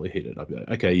bolt unholy heated. I'd be like,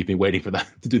 okay, you've been waiting for that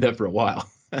to do that for a while.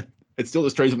 It still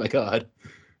destroys my card.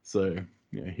 So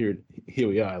here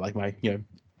we are. Like,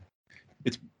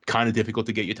 it's kind of difficult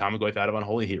to get your Tarmogoyf out of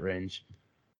unholy heat range.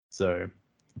 So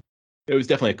it was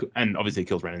definitely, and obviously it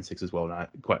kills Ren and 6 as well,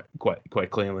 quite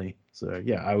cleanly. So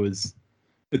yeah,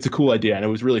 it's a cool idea, and it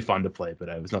was really fun to play, but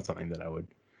it was not something that I would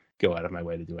go out of my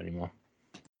way to do anymore.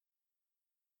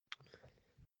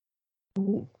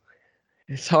 Ooh.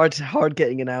 It's hard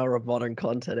getting an hour of modern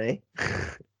content, eh?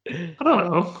 I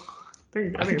don't know.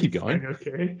 I think keep going.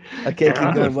 Okay, keep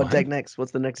going. What deck next?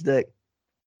 What's the next deck?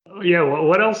 Oh, yeah,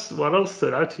 what else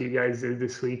stood out to you guys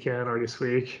this weekend or this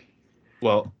week?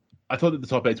 Well, I thought that the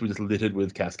top 8s were just littered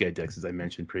with Cascade decks, as I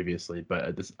mentioned previously,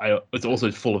 but it's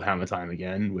also full of Hammer Time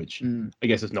again, which I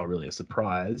guess is not really a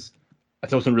surprise. I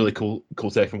saw some really cool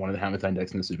tech from one of the Hammer Time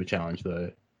decks in the Super Challenge,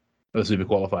 though, or the Super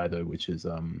Qualifier, though, which is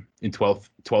in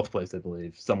 12th place, I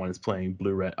believe. Someone is playing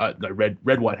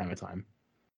red white Hammer Time,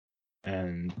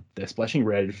 and they're splashing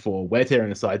red for wear tear in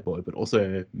the sideboard, but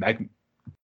also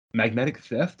magnetic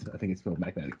theft. I think it's called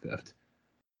magnetic theft.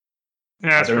 Yeah,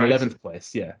 that's they're right. in 11th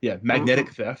place. Yeah.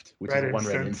 Magnetic theft, which is a 1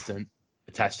 red instant.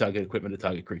 Attach target equipment to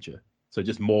target creature. So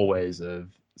just more ways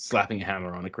of slapping a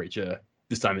hammer on a creature.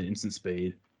 This time at instant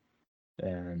speed,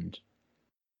 and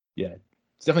yeah,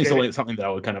 it's definitely something that I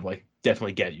would kind of like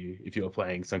definitely get you if you were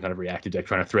playing some kind of reactive deck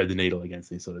trying to thread the needle against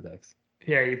these sort of decks.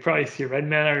 Yeah, you probably see a red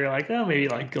mana, you're like, oh, maybe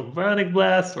like Galvanic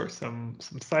Blast or some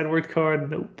sideboard card.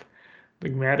 Nope.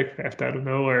 Magnetic Theft out of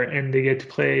nowhere, and they get to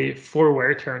play 4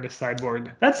 wear turn to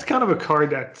sideboard. That's kind of a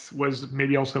card that was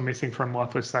maybe also missing from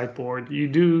Mothra's sideboard. You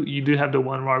do have the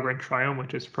 1 Vagrant Triumph,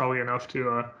 which is probably enough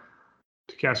to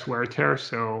cast wear tear.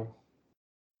 So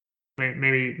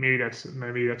maybe that's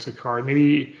a card.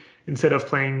 Maybe instead of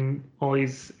playing all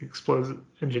these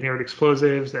engineered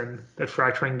explosives and that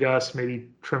fracturing gust, maybe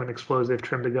trim an explosive,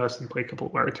 trim the gust, and play a couple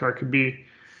of wear tear could be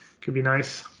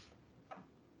nice.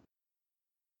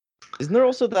 Isn't there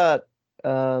also that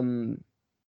Nahiri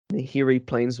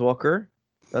Planeswalker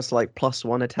that's like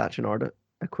 +1 attach an art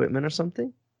equipment or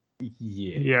something?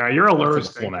 Yeah, you're a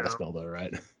Lurrus format spell though,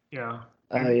 right? Yeah.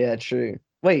 Oh yeah, true.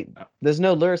 Wait, there's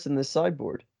no Lurrus in this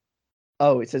sideboard.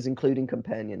 Oh, it says including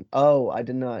companion. Oh, I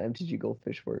did not. MTG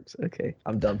Goldfish works. Okay,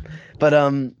 I'm dumb. But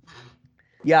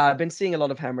yeah, I've been seeing a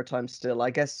lot of Hammer Time still. I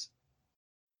guess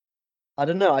I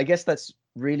don't know. I guess that's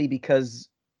really because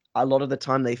a lot of the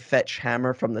time they fetch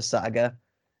Hammer from the Saga,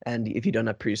 and if you don't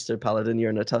have Priest or Paladin, you're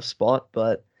in a tough spot.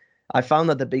 But I found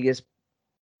that the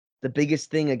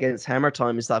biggest thing against Hammer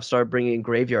Time is that I've started bringing in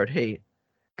Graveyard Hate,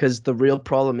 because the real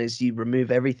problem is you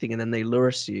remove everything and then they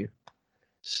lurus you.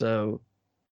 So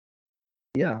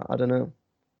yeah, I don't know.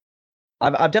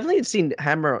 I've definitely seen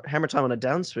Hammer Time on a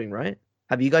downswing, right?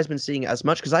 Have you guys been seeing it as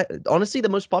much? Because I honestly, the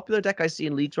most popular deck I see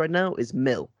in leagues right now is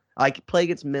Mill. I play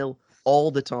against Mill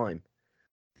all the time.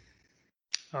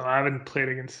 Oh, I haven't played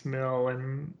against Mill,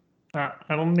 and I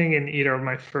don't think in either of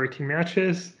my 13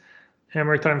 matches.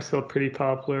 Hammer Time's still pretty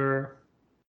popular.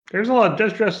 There's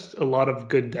just a lot of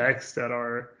good decks that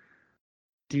are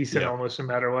decent almost no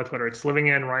matter what, whether it's Living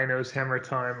End, Rhinos, Hammer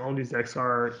Time. All these decks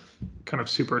are kind of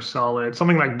super solid.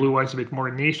 Something like Blue White's a bit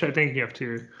more niche. I think you have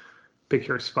to pick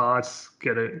your spots,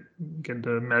 get the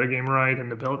metagame right and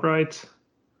the build right.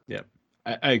 Yeah,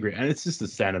 I agree, and it's just a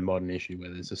standard modern issue where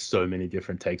there's just so many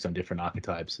different takes on different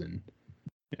archetypes, and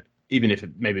even if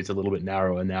maybe it's a little bit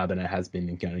narrower now than it has been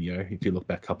in kind of, if you look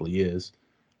back a couple of years,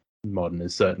 modern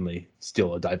is certainly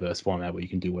still a diverse format where you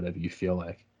can do whatever you feel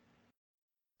like.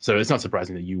 So it's not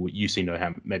surprising that you see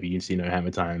no maybe you see no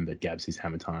Hammer Time, but Gab sees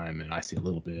Hammer Time, and I see a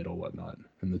little bit or whatnot.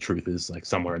 And the truth is like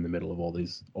somewhere in the middle of all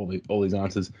these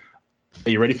answers. Are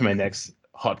you ready for my next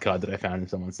hot card that I found in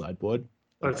someone's sideboard?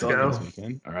 Let's go. This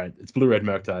weekend. All right, it's Blue Red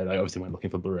Murktide. I obviously went looking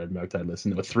for Blue Red Murktide lists,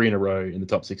 and there were 3 in a row in the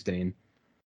top 16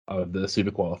 of the Super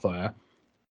Qualifier.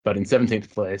 But in 17th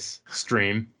place,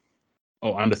 Stream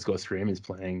or underscore Stream is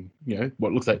playing,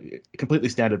 what looks like completely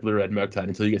standard Blue Red Murktide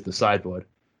until you get to the sideboard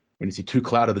when you see 2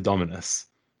 Cloud of the Dominus.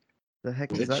 The heck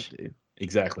does that do?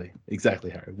 Exactly,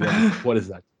 Harry. What is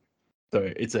that?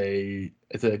 So it's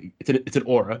an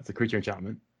aura. It's a creature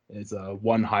enchantment. It's a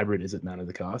 1 hybrid Izzet mana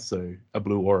to cast, so a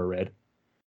blue aura red.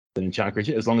 It's an enchanted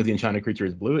creature. As long as the enchanted creature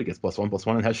is blue, it gets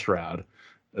 +1/+1 and has Shroud.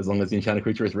 As long as the enchanted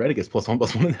creature is red, it gets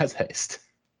 +1/+1 and has Haste.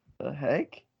 The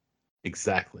heck?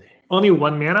 Exactly. Only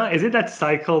 1 mana? Is it that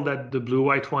cycle that the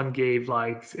blue-white one gave,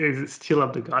 like, is it Steel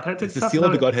of the Godhead? It's the Steel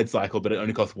of the Godhead cycle, but it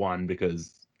only costs 1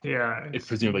 because it's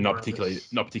presumably not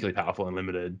particularly powerful and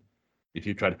limited if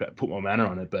you try to put more mana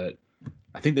on it. But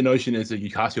I think the notion is that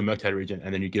you cast your Murktide Regent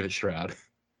and then you give it Shroud.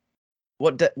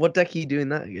 What deck are you doing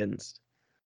that against?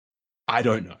 I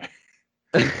don't know.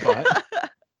 But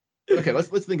okay, let's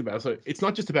think about it. So it's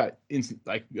not just about instant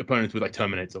like opponents with like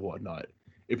Terminates or whatnot.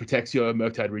 It protects your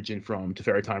Murktide Regent from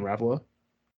Teferi Time Raveler.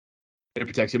 It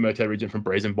protects your Murktide Regent from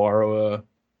Brazen Borrower.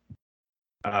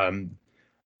 I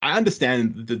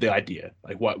understand the idea,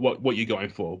 like what you're going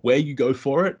for. Where you go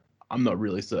for it, I'm not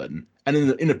really certain. And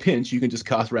in a pinch, you can just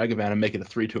cast Ragavan and make it a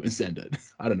 3/2 and send it.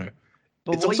 I don't know.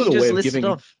 But it's also you just listed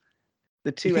off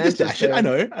the 2 answers. Just dash it. I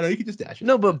know. You can just dash it.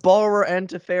 No, but Borrower and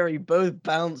Teferi both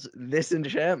bounce this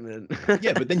enchantment.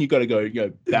 Yeah, but then you got to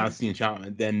go bounce the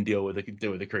enchantment, then deal with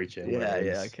the creature.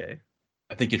 Yeah, okay.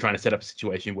 I think you're trying to set up a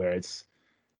situation where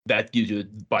buys you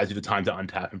the time to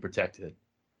untap and protect it.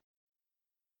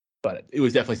 But it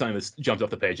was definitely something that jumped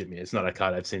off the page at me. It's not a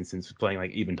card I've seen since playing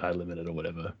like Eventide Limited or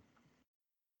whatever.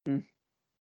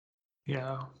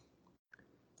 Yeah.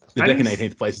 The deck in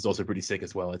 18th place is also pretty sick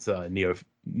as well. It's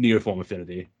Neoform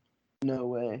Affinity. No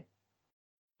way.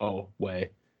 Oh,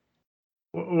 way.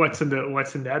 What's in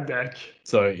that deck?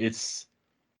 So it's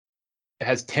It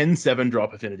has 10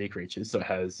 7-drop affinity creatures, so it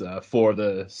has 4 of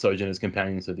the Sojourner's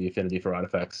Companions of the affinity for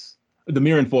artifacts. The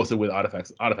Mirror Enforcer with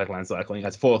artifact land cycling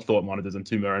has 4 Thought Monitors and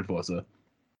 2 Mirror Enforcer.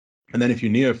 And then if you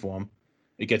Neoform,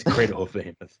 it gets Crater Hoof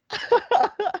Behemoth.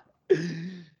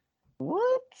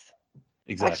 What?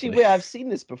 Exactly. Actually, wait, I've seen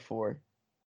this before.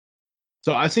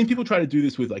 So I've seen people try to do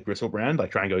this with like Gristlebrand, like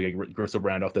try and go get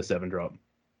Gristlebrand off their 7-drop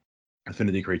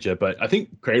affinity creature, but I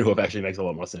think Crater Hoof actually makes a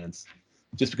lot more sense.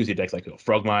 Just because your deck's like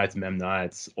Frogmites,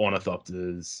 Memnites,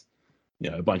 Ornithopters,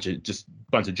 a bunch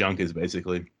of junkers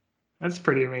basically. That's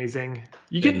pretty amazing.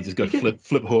 You just go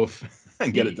flip hoof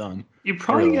and get it done. You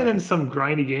probably get in some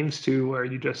grindy games too, where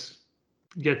you just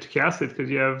get to cast it because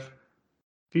you have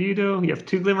Theodo, you have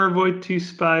 2 Glimmer Void, 2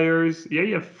 Spires. Yeah,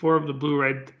 you have 4 of the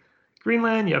blue-red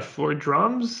Greenland. You have 4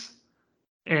 drums,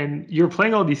 and you're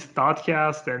playing all these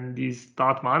Thoughtcast and these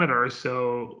Thought Monitors.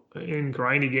 So in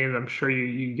grindy games, I'm sure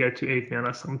you get to 8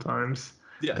 mana sometimes.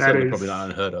 Yeah, certainly probably not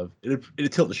unheard of.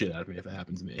 It'd tilt the shit out of me if it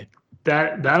happened to me.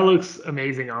 That looks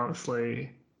amazing,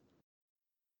 honestly.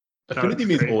 Affinity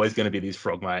is always going to be these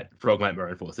Frogmite Mirror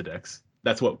Enforcer decks.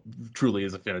 That's what truly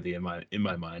is Affinity in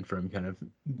my mind from kind of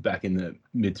back in the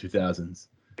mid 2000s.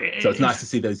 So it's nice to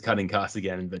see those cutting casts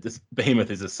again. But this Behemoth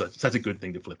is such a good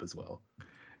thing to flip as well.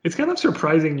 It's kind of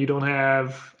surprising you don't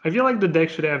have. I feel like the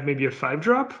deck should have maybe a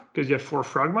 5-drop because you have 4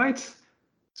 Frogmites.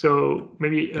 So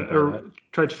maybe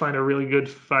try to find a really good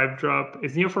 5-drop.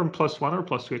 Is Neoform +1 or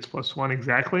 +2? It's +1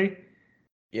 exactly.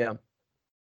 Yeah.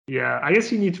 Yeah, I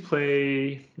guess you need to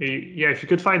play. Yeah, if you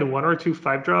could find 1 or 2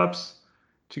 5-drops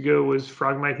to go with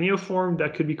Frogmite Neoform,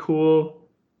 that could be cool.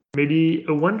 Maybe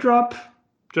a 1-drop,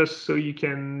 just so you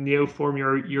can Neoform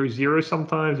your 0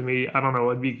 sometimes. Maybe, I don't know,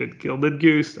 it'd be good. Gilded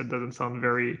Goose. That doesn't sound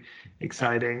very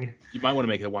exciting. You might want to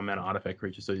make it a 1-mana artifact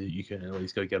creature so that you can at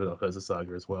least go get it off Urza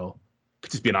Saga as well.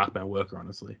 Could just be an Arcbound Worker,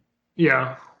 honestly.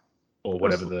 Yeah. Or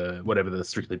whatever the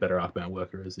strictly better Arcbound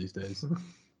Worker is these days.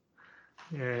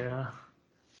 Yeah.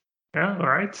 Yeah, all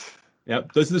right. Yeah,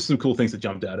 those are just some cool things that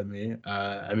jumped out at me.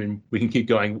 I mean, we can keep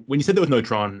going. When you said there was no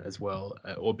Tron as well,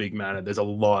 or big mana, there's a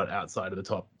lot outside of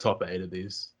the top 8 of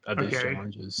these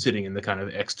challenges sitting in the kind of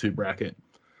X2 bracket.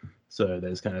 So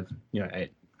there's kind of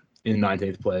 8 in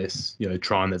 19th place.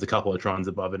 Tron. There's a couple of Trons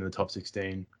above it in the top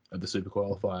 16 of the Super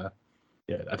Qualifier.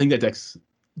 Yeah, I think that deck's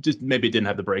just maybe it didn't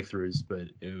have the breakthroughs, but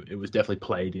it was definitely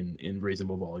played in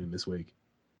reasonable volume this week.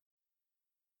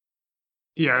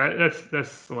 Yeah,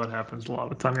 that's what happens a lot of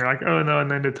the time. You're like, oh no, and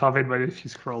then the top 8, but if you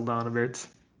scroll down a bit.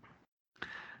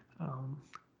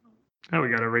 We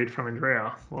got a raid from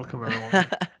Andrea. Welcome everyone.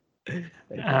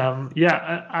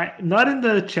 Yeah, I not in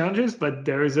the challenges, but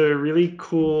there is a really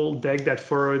cool deck that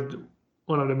followed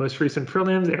one of the most recent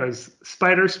prelims. It was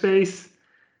Spider Space.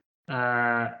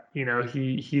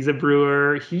 He's a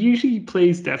brewer. He usually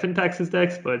plays Death and Taxes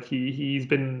decks, but he's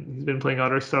been playing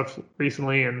other stuff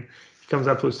recently, and he comes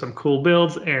up with some cool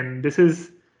builds. And this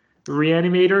is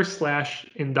Reanimator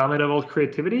 / Indomitable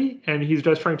Creativity, and he's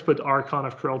just trying to put Archon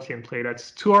of Cruelty in play.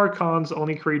 That's 2 Archons,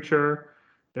 only creature.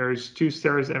 There's 2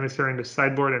 Sarah's Emissary in the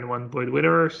sideboard and 1 Void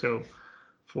Widower. So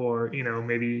for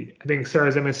maybe I think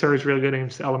Sarah's Emissary is really good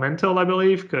against Elemental, I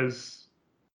believe, because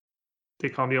they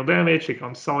can't deal damage, they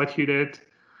can't solitude it.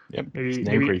 Yep.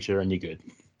 Maybe creature and you're good.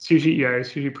 It's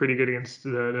usually pretty good against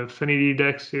the affinity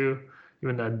decks too.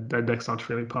 Even that deck's not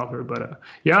really popular, but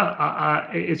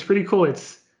it's pretty cool.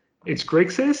 It's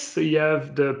Grixis, so you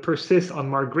have the Persist on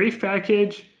Margrave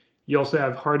package. You also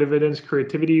have Hard Evidence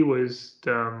Creativity was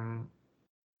I'm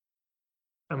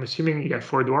assuming you got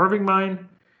 4 Dwarving Mine.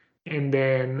 And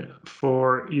then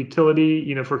for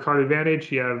utility, for card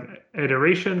advantage, you have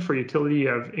Iteration. For utility, you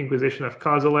have Inquisition of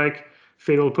Kozilek,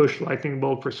 Fatal Push, Lightning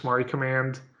Bolt for Smart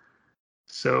Command.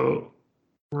 So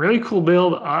really cool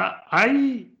build.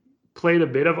 I played a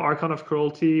bit of Archon of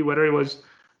Cruelty, whether it was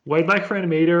White Black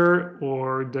Reanimator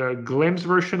or the Glimpse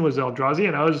version was Eldrazi,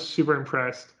 and I was super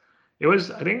impressed.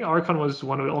 I think Archon was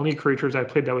one of the only creatures I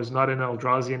played that was not in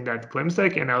Eldrazi in that Glimpse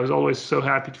deck, and I was always so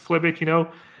happy to flip it.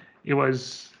 It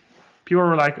was. People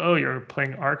were like, oh, you're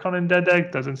playing Archon in that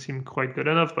deck. Doesn't seem quite good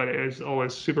enough, but it is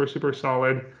always super, super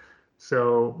solid.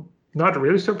 So not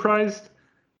really surprised,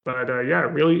 but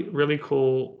really, really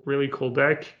cool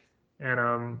deck. And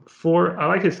I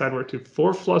like his sideboard too.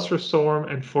 4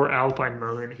 Flusterstorm and 4 Alpine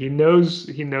Moon. He knows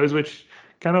which,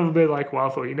 kind of a bit like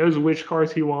Waffle. He knows which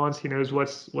cards he wants. He knows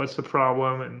what's the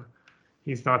problem, and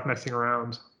he's not messing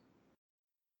around.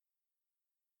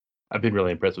 I've been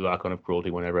really impressed with Archon of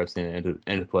Cruelty whenever I've seen it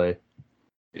enter play.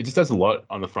 It just does a lot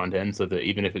on the front end, so that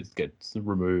even if it gets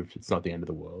removed, it's not the end of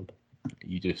the world.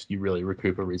 You really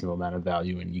recoup a reasonable amount of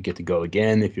value, and you get to go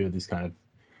again if you're this kind of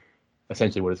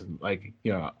essentially what is like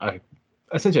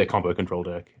essentially a combo control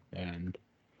deck, and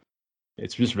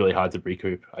it's just really hard to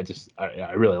recoup.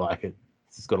 I really like it.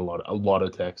 It's got a lot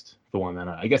of text for 1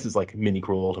 mana. I guess it's like mini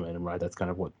Cruel Ultimatum, right? That's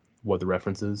kind of what the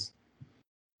reference is.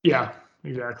 Yeah,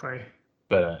 exactly.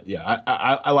 But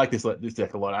I like this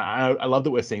deck a lot. I love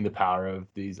that we're seeing the power of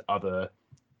these other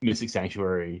Mystic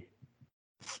Sanctuary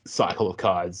cycle of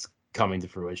cards coming to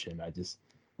fruition.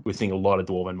 We're seeing a lot of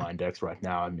Dwarven Mine decks right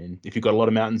now. I mean, if you've got a lot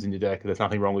of mountains in your deck, there's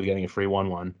nothing wrong with getting a free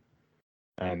 1/1.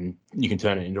 And you can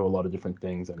turn it into a lot of different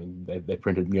things. I mean, they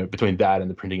printed, between that and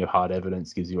the printing of hard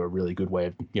evidence gives you a really good way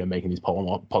of, making these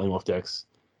polymorph decks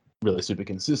really super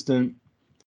consistent.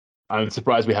 I'm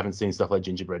surprised we haven't seen stuff like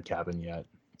Gingerbread Cabin yet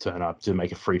turn up to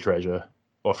make a free treasure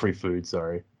or free food,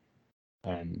 sorry,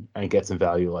 and get some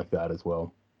value like that as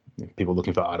well. People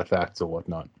looking for artifacts or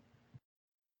whatnot.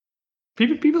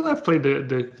 People have played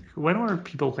the when were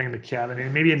people playing the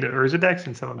Cabin? Maybe in the Urza decks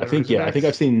and some of the Urza decks?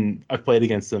 I think I've played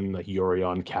against some like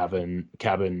Yorion Cabin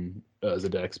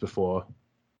Urza decks before.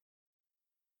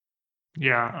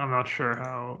 Yeah, I'm not sure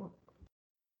how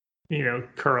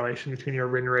correlation between your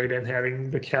win rate and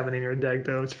having the Cabin in your deck,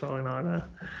 though. It's probably not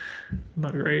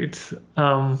great.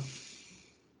 But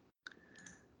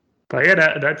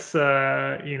yeah, that's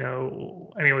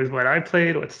anyways, what I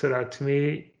played, what stood out to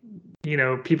me,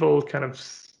 people kind of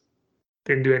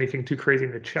didn't do anything too crazy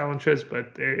in the challenges,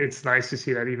 but it's nice to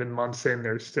see that even months in,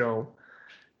 there's still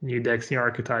new decks, new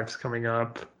archetypes coming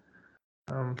up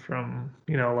from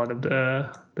a lot of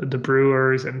the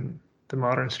brewers and the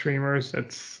modern streamers.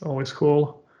 That's always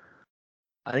cool.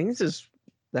 I think this is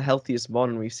the healthiest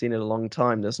Modern we've seen in a long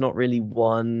time. There's not really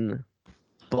one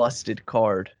busted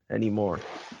card anymore.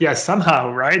 Yeah,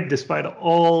 somehow, right? Despite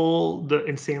all the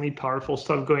insanely powerful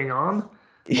stuff going on,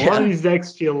 a lot of these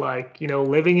decks feel like,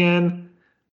 living in.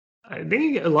 I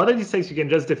think a lot of these decks you can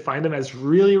just define them as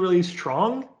really, really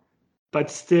strong,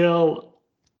 but still,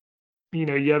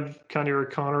 you have kind of your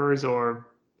counters or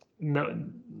no.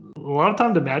 A lot of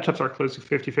time the matchups are close to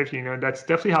 50-50. That's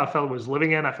definitely how I felt was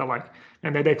living in. I felt like,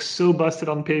 and that deck's so busted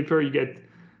on paper. You get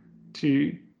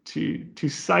to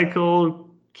cycle,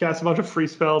 cast a bunch of free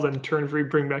spells, and turn 3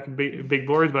 bring back a big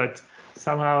board. But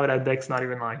somehow that deck's not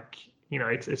even like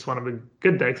it's one of the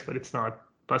good decks, but it's not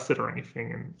busted or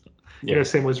anything. And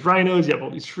same with Rhinos. You have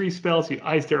all these free spells. You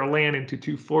ice their land into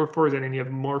 2 4/4s, and then you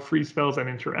have more free spells and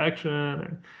interaction.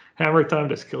 And Hammer Time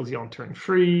just kills you on turn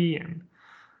 3.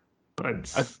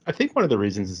 But I think one of the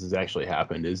reasons this has actually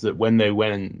happened is that when they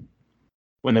went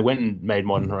and made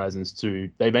Modern Horizons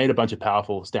 2, they made a bunch of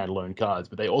powerful standalone cards,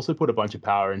 but they also put a bunch of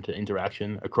power into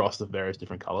interaction across the various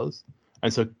different colors.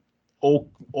 And so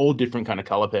all different kind of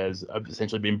color pairs have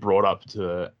essentially been brought up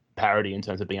to parity in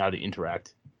terms of being able to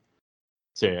interact.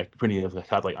 So printing a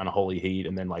card like Unholy Heat,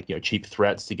 and then like cheap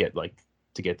threats to get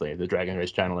the Dragon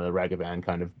Race Channel and the Ragavan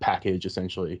kind of package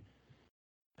essentially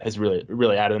has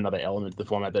really added another element to the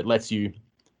format that lets you,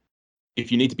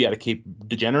 if you need to be able to keep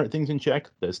degenerate things in check,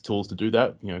 there's tools to do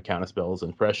that, counter spells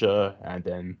and pressure, and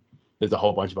then there's a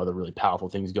whole bunch of other really powerful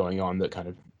things going on that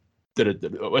are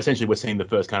essentially we're seeing the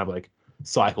first kind of like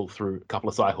couple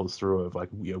of cycles through of like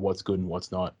what's good and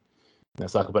what's not in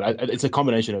that cycle. But it's a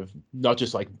combination of not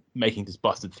just like making this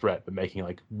busted threat, but making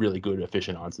like really good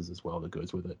efficient answers as well that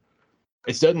goes with it.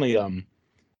 It's certainly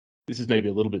this is maybe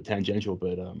a little bit tangential,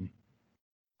 but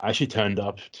I actually turned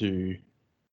up to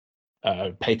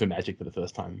Paper Magic for the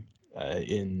first time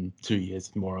in 2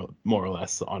 years, more or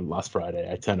less, on last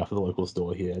Friday. I turned up at the local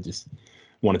store here. I just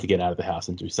wanted to get out of the house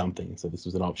and do something, so this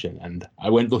was an option. And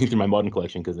I went looking through my Modern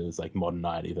collection because it was like Modern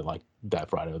Night, either like that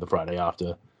Friday or the Friday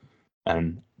after,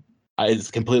 and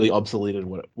it's completely obsoleted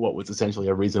what was essentially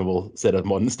a reasonable set of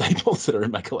Modern staples that are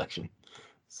in my collection.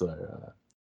 So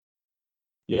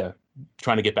yeah,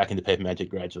 trying to get back into Paper Magic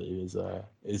gradually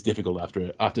is difficult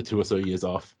after 2 or so years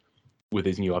off with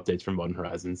these new updates from Modern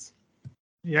Horizons.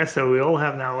 Yeah, so we all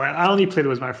have now. I only played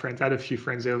with my friends. I had a few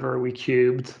friends over. We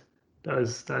cubed.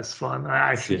 That's fun. I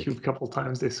actually cubed a couple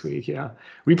times this week. Yeah,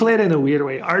 we played in a weird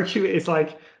way. Our cube is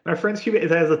like my friend's cube.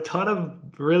 It has a ton of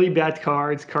really bad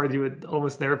cards you would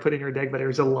almost never put in your deck, but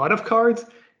there's a lot of cards,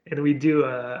 and we do.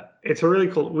 It's a really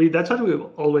cool. That's what we've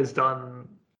always done.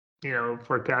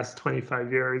 For the past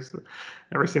 25 years,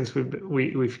 ever since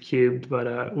we've cubed.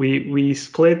 But we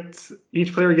split.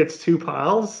 Each player gets 2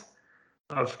 piles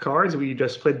of cards. We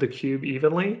just split the cube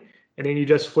evenly, and then you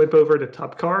just flip over the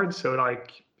top card. So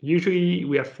like usually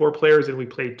we have 4 players and we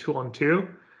play 2 on 2,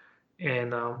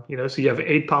 and so you have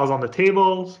 8 piles on the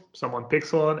table. Someone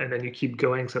picks one, and then you keep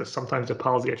going. So sometimes the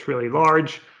piles get really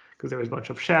large because there's a bunch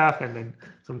of shaft, and then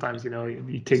sometimes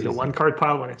you take the 1 card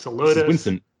pile when it's a Lotus. This is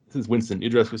Winston. This is Winston.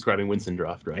 You're just describing Winston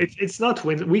draft, right? It's not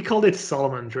Winston. We called it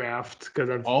Solomon draft because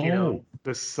of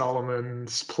the Solomon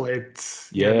split.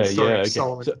 Yeah, The story of okay.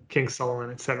 Solomon, So King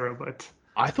Solomon, etc. But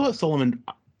I thought Solomon.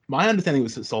 My understanding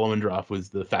was that Solomon draft was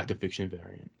the fact of fiction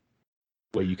variant,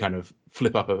 where you kind of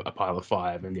flip up a pile of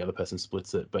 5 and the other person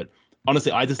splits it. But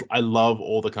honestly, I love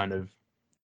all the kind of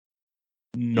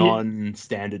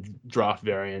non-standard draft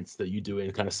variants that you do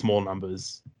in kind of small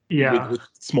numbers, with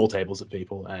small tables of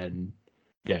people, and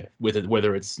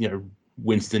whether it's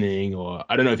Winstoning, or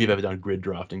I don't know if you've ever done grid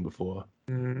drafting before.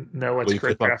 No, what's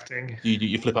grid drafting?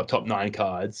 You flip up top 9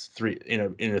 cards in a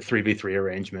 3v3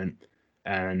 arrangement,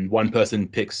 and one person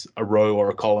picks a row or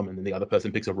a column, and then the other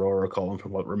person picks a row or a column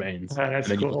from what remains, and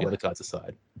then you put the other cards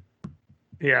aside.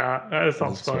 Yeah, that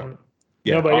sounds fun.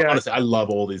 Yeah, no, but honestly, I love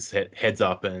all these heads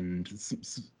up and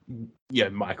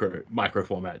micro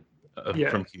format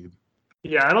from Cube.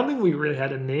 Yeah, I don't think we really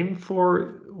had a name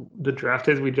for the draft.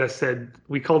 As we just said,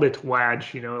 we called it WAG,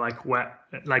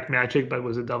 like Magic, but it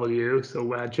was a W, so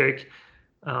WAGIC.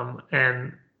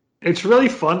 And it's really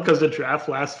fun because the draft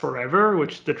lasts forever,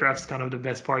 which the draft's kind of the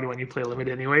best part when you play Limit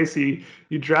anyway. So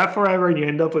you draft forever and you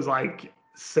end up with like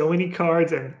so many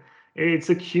cards, and it's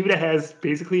a cube that has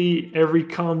basically every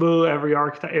combo, every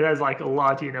archetype. It has like a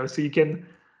lot, so you can,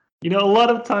 a lot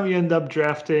of time you end up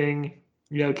drafting,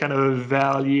 kind of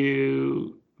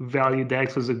value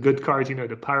decks with the good cards, the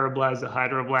Pyroblast, the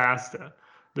Hydroblast,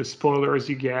 the spoilers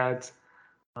you get.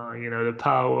 The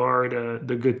power,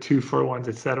 the good 2-for-1s,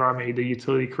 etc. Maybe the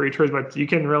utility creatures, but you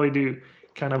can really do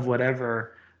kind of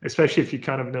whatever, especially if you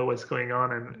kind of know what's going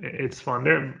on, and it's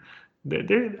fun.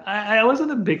 I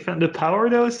wasn't a big fan. The power,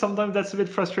 though, sometimes that's a bit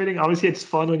frustrating. Obviously, it's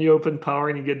fun when you open power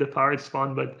and you get the power. It's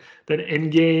fun, but then in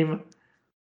game,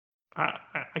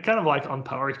 I kind of like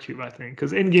unpowered cube. I think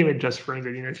because in game it just ruins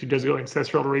it. If you just go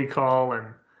ancestral recall and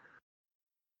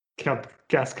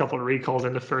cast a couple of recalls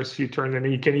in the first few turns, and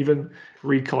you can even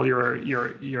recall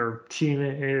your team.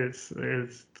 Is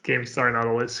game starting out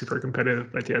always super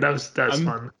competitive, but yeah, that was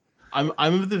fun. I'm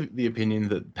of the opinion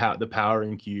that the power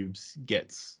in cubes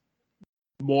gets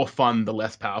more fun the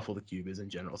less powerful the cube is in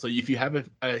general. So if you have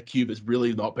a cube that's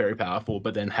really not very powerful,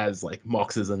 but then has like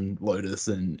Moxes and Lotus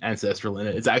and Ancestral in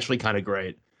it, it's actually kind of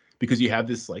great because you have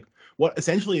this like what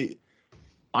essentially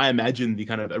I imagine the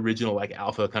kind of original like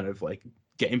alpha kind of like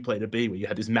gameplay to be, where you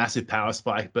had this massive power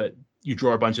spike, but you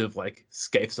draw a bunch of like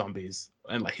Scathe zombies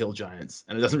and like hill giants,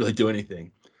 and it doesn't really do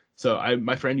anything. So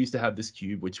my friend used to have this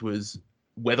cube, which was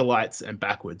Weatherlights and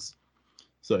backwards.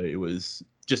 So it was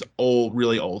just all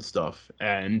really old stuff.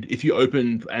 And if you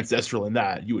opened Ancestral in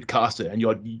that, you would cast it, and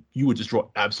you would just draw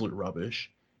absolute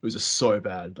rubbish. It was just so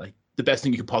bad. Like the best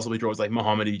thing you could possibly draw was like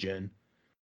Muhammad Egen,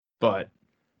 but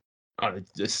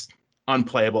just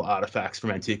unplayable artifacts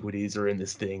from antiquities are in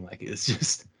this thing. Like it's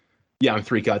just, I'm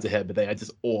 3 cards ahead, but they are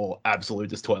just all absolute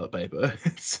just toilet paper.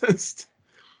 It's just.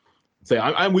 So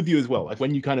I'm with you as well. Like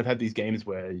when you kind of have these games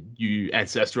where you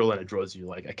Ancestral and it draws you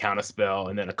like a counter spell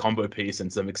and then a combo piece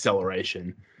and some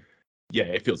acceleration,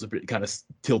 it feels a bit kind of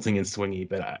tilting and swingy.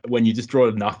 But when you just draw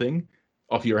nothing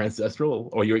off your Ancestral,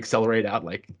 or you accelerate out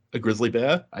like a grizzly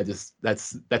bear,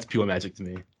 that's pure magic to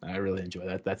me. I really enjoy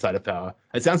that side of power.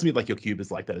 It sounds to me like your cube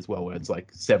is like that as well, where it's like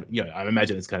 7. I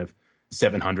imagine it's kind of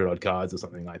 700 odd cards or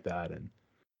something like that, and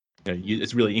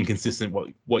it's really inconsistent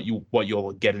what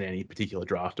you'll get in any particular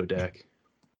draft or deck.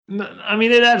 No, I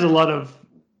mean, it adds a lot of.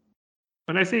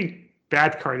 When I say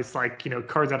bad card, it's like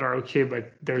cards that are okay,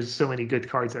 but there's so many good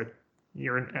cards that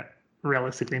you're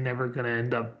realistically never gonna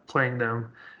end up playing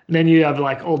them. And then you have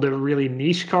like all the really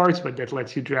niche cards, but that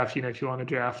lets you draft. If you want to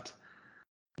draft,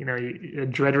 a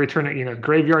Dread Return,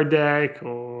 graveyard deck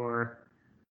or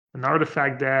an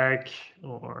artifact deck,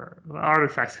 or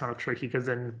artifact's kind of tricky because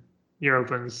then your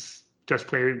opens just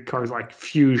play cards like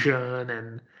Fusion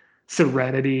and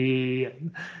Serenity,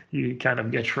 and you kind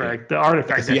of get Shrek. The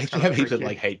artifact. So you actually have heaps of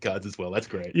like hate cards as well. That's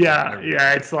great. Yeah,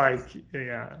 it's like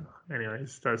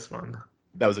Anyways, that's fun.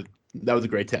 That was a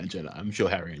great tangent. I'm sure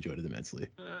Harry enjoyed it immensely.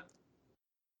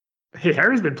 Hey,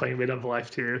 Harry's been playing a bit of Live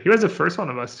too. He was the first one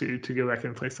of us to go back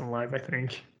and play some Live, I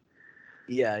think.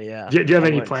 Yeah. Do you have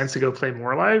any plans to go play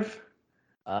more Live?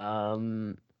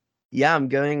 Yeah, I'm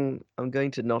going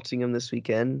to Nottingham this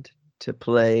weekend to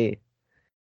play.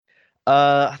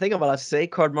 I think I'm allowed to say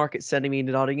Card Market sending me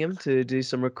to Nottingham to do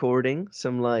some recording,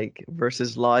 some like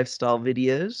versus live style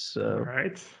videos. So all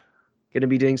right, gonna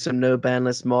be doing some no ban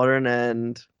list modern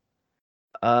and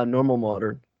normal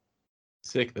modern.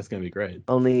 Sick, that's gonna be great.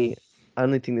 I only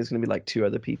think there's gonna be like 2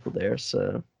 other people there,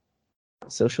 so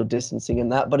social distancing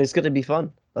and that, but it's gonna be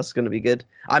fun. That's gonna be good.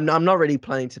 I'm not really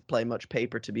planning to play much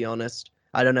paper, to be honest.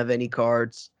 I don't have any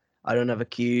cards. I don't have a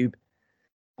cube.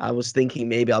 I was thinking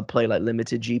maybe I'll play like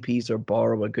limited GPs or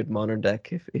borrow a good modern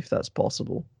deck if that's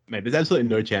possible. Mate, there's absolutely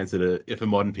no chance that if a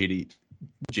modern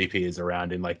GP is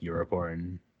around in like Europe or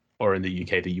in the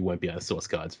UK that you won't be able to source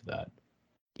cards for that.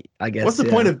 I guess. What's the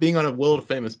point of being on a world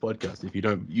famous podcast if you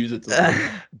don't use it to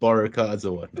like, borrow cards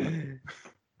or whatnot?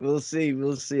 We'll see.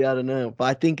 I don't know, but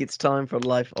I think it's time for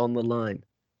Life on the Line.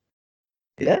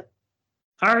 Yeah.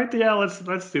 All right, yeah,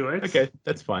 let's do it. Okay,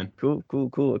 that's fine. Cool.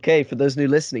 Okay, for those new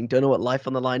listening, don't know what Life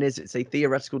on the Line is. It's a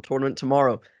theoretical tournament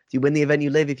tomorrow. If you win the event,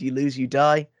 you live. If you lose, you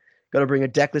die. Got to bring a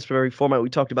deck list from every format we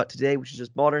talked about today, which is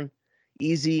just modern.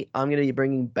 Easy. I'm going to be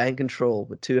bringing Bant Control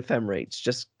with 2 ephemerates.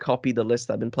 Just copy the list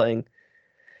I've been playing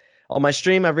on my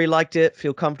stream. I really liked it.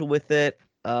 Feel comfortable with it.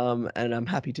 And I'm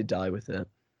happy to die with it.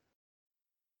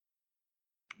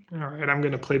 All right, I'm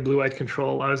going to play Blue-White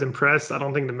Control. I was impressed. I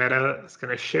don't think the meta is going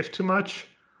to shift too much.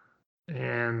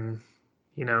 And,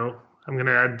 I'm going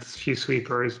to add a few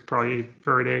sweepers, probably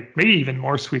Verdict, maybe even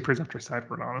more sweepers after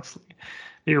Sideboard, honestly.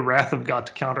 Maybe Wrath of God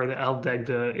to counter the Elf deck,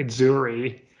 the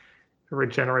Itzuri,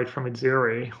 regenerate from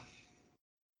Itzuri.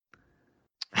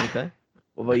 Okay.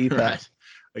 What about you, Pat? Right.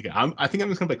 Okay, I think I'm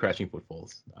just going to play Crashing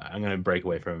Footfalls. I'm going to break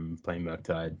away from playing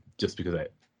Murktide just because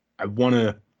I want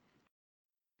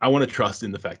to trust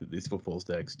in the fact that these Footfalls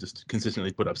decks just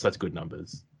consistently put up such good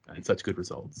numbers and such good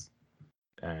results.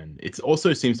 And it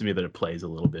also seems to me that it plays a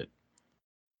little bit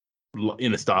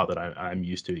in a style that I'm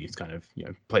used to. It's kind of,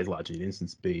 plays largely at instant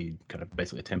speed, kind of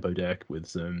basically a tempo deck with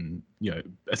some,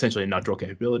 essentially a nut draw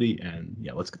capability. And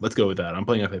yeah, let's go with that. I'm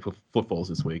playing FA Footfalls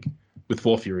this week with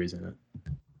 4 Furies in it.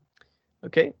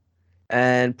 Okay.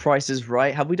 And Price is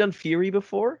Right. Have we done Fury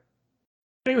before?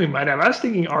 I think we might have. I was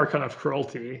thinking Archon of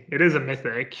Cruelty. It is a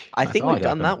mythic. I think we've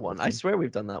done that one. I swear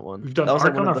we've done that one. We've done that was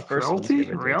Archon like one of of the first Cruelty?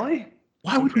 ones Really?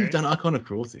 Why would we have done Archon of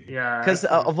Cruelty? Yeah. Because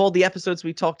of all the episodes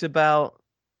we talked about,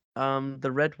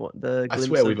 the red one, I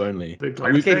swear we've only.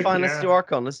 Okay, fine. Let's do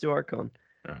Archon. All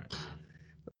right.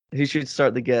 Who should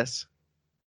start the guess?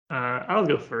 I'll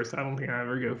go first. I don't think I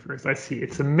ever go first. I see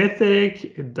it's a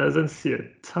mythic. It doesn't see a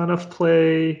ton of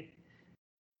play.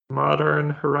 Modern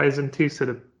Horizon 2, so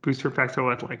the booster packs are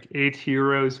what, like 8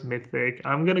 euros mythic.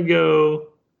 I'm gonna go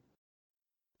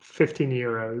 15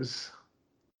 euros.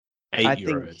 8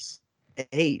 euros.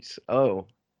 8. Oh,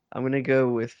 I'm gonna go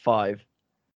with 5.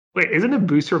 Wait, isn't a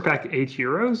booster pack 8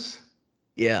 euros?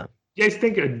 Yeah. You guys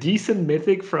think a decent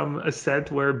mythic from a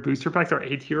set where booster packs are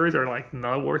 8 euros are like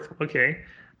not worth? Okay, I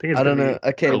think it's. I don't know.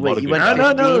 Okay, wait. You went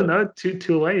no,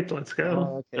 too late. Let's go.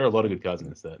 Oh, okay. There are a lot of good cards in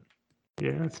this set.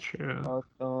 Yeah, that's true.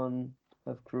 Archon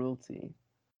of Cruelty.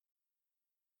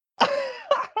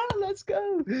 Let's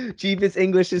go. Cheapest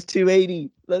English is 280.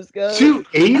 Let's go.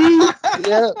 280?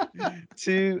 Yeah.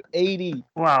 280.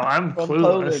 Wow, I'm From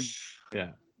clueless.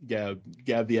 Poland. Yeah.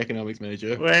 Gab, the economics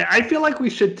manager. Wait, I feel like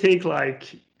we should take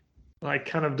like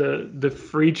kind of the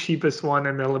free cheapest one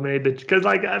and eliminate the, because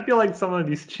like I feel like some of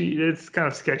these it's kind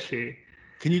of sketchy.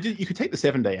 You could take the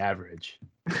 7-day average.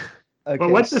 Okay, but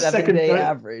what's the 7-day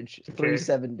average? Okay.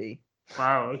 370.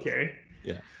 Wow. Okay.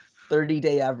 Yeah.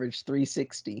 30-day average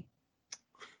 360.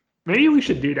 Maybe we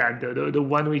should do that though. The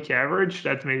 1 week average.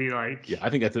 That's maybe like. Yeah, I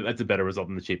think that's a better result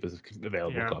than the cheapest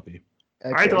available copy. Okay,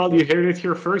 all right, well, you heard it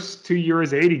here first. 2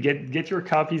 euros 80. Get your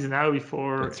copies now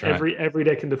before every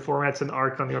deck in the format's an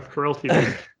Archon of Cruelty.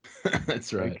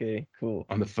 That's right. Okay, cool.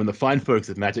 From the fine folks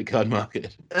at Magic Card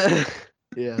Market.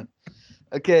 Yeah.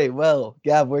 Okay, well,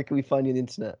 Gab, where can we find you on the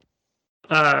internet?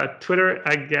 Twitter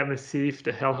at GabNasif,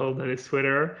 the hellhole that is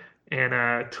Twitter,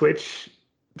 and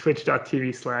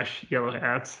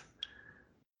twitch.tv/yellowhats.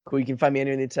 Cool. You can find me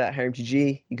anywhere on the internet,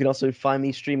 HarryMTG. You can also find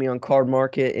me streaming on Card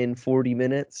Market in 40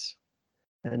 minutes.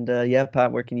 And yeah,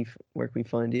 Pat, where can we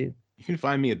find you? You can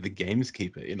find me at the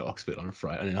Gameskeeper in Oxford on a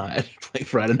Friday night, playing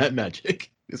Friday Night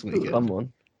Magic this weekend. Come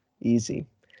on, easy.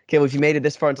 Okay, well, if you made it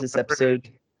this far into this episode,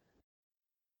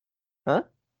 huh?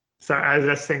 Sorry, I was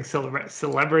just saying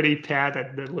celebrity Pat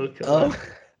at the local. Oh,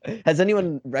 has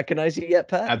anyone recognized you yet,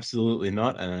 Pat? Absolutely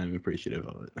not, and I'm appreciative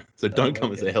of it. So don't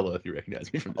come and say hello if you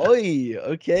recognize me from that. Oi,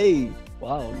 okay.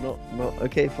 Wow, no,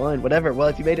 okay, fine, whatever. Well,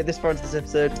 if you made it this far into this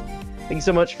episode, thank you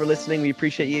so much for listening. We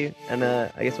appreciate you, and I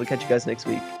guess we'll catch you guys next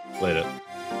week. Later.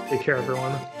 Take care,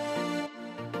 everyone.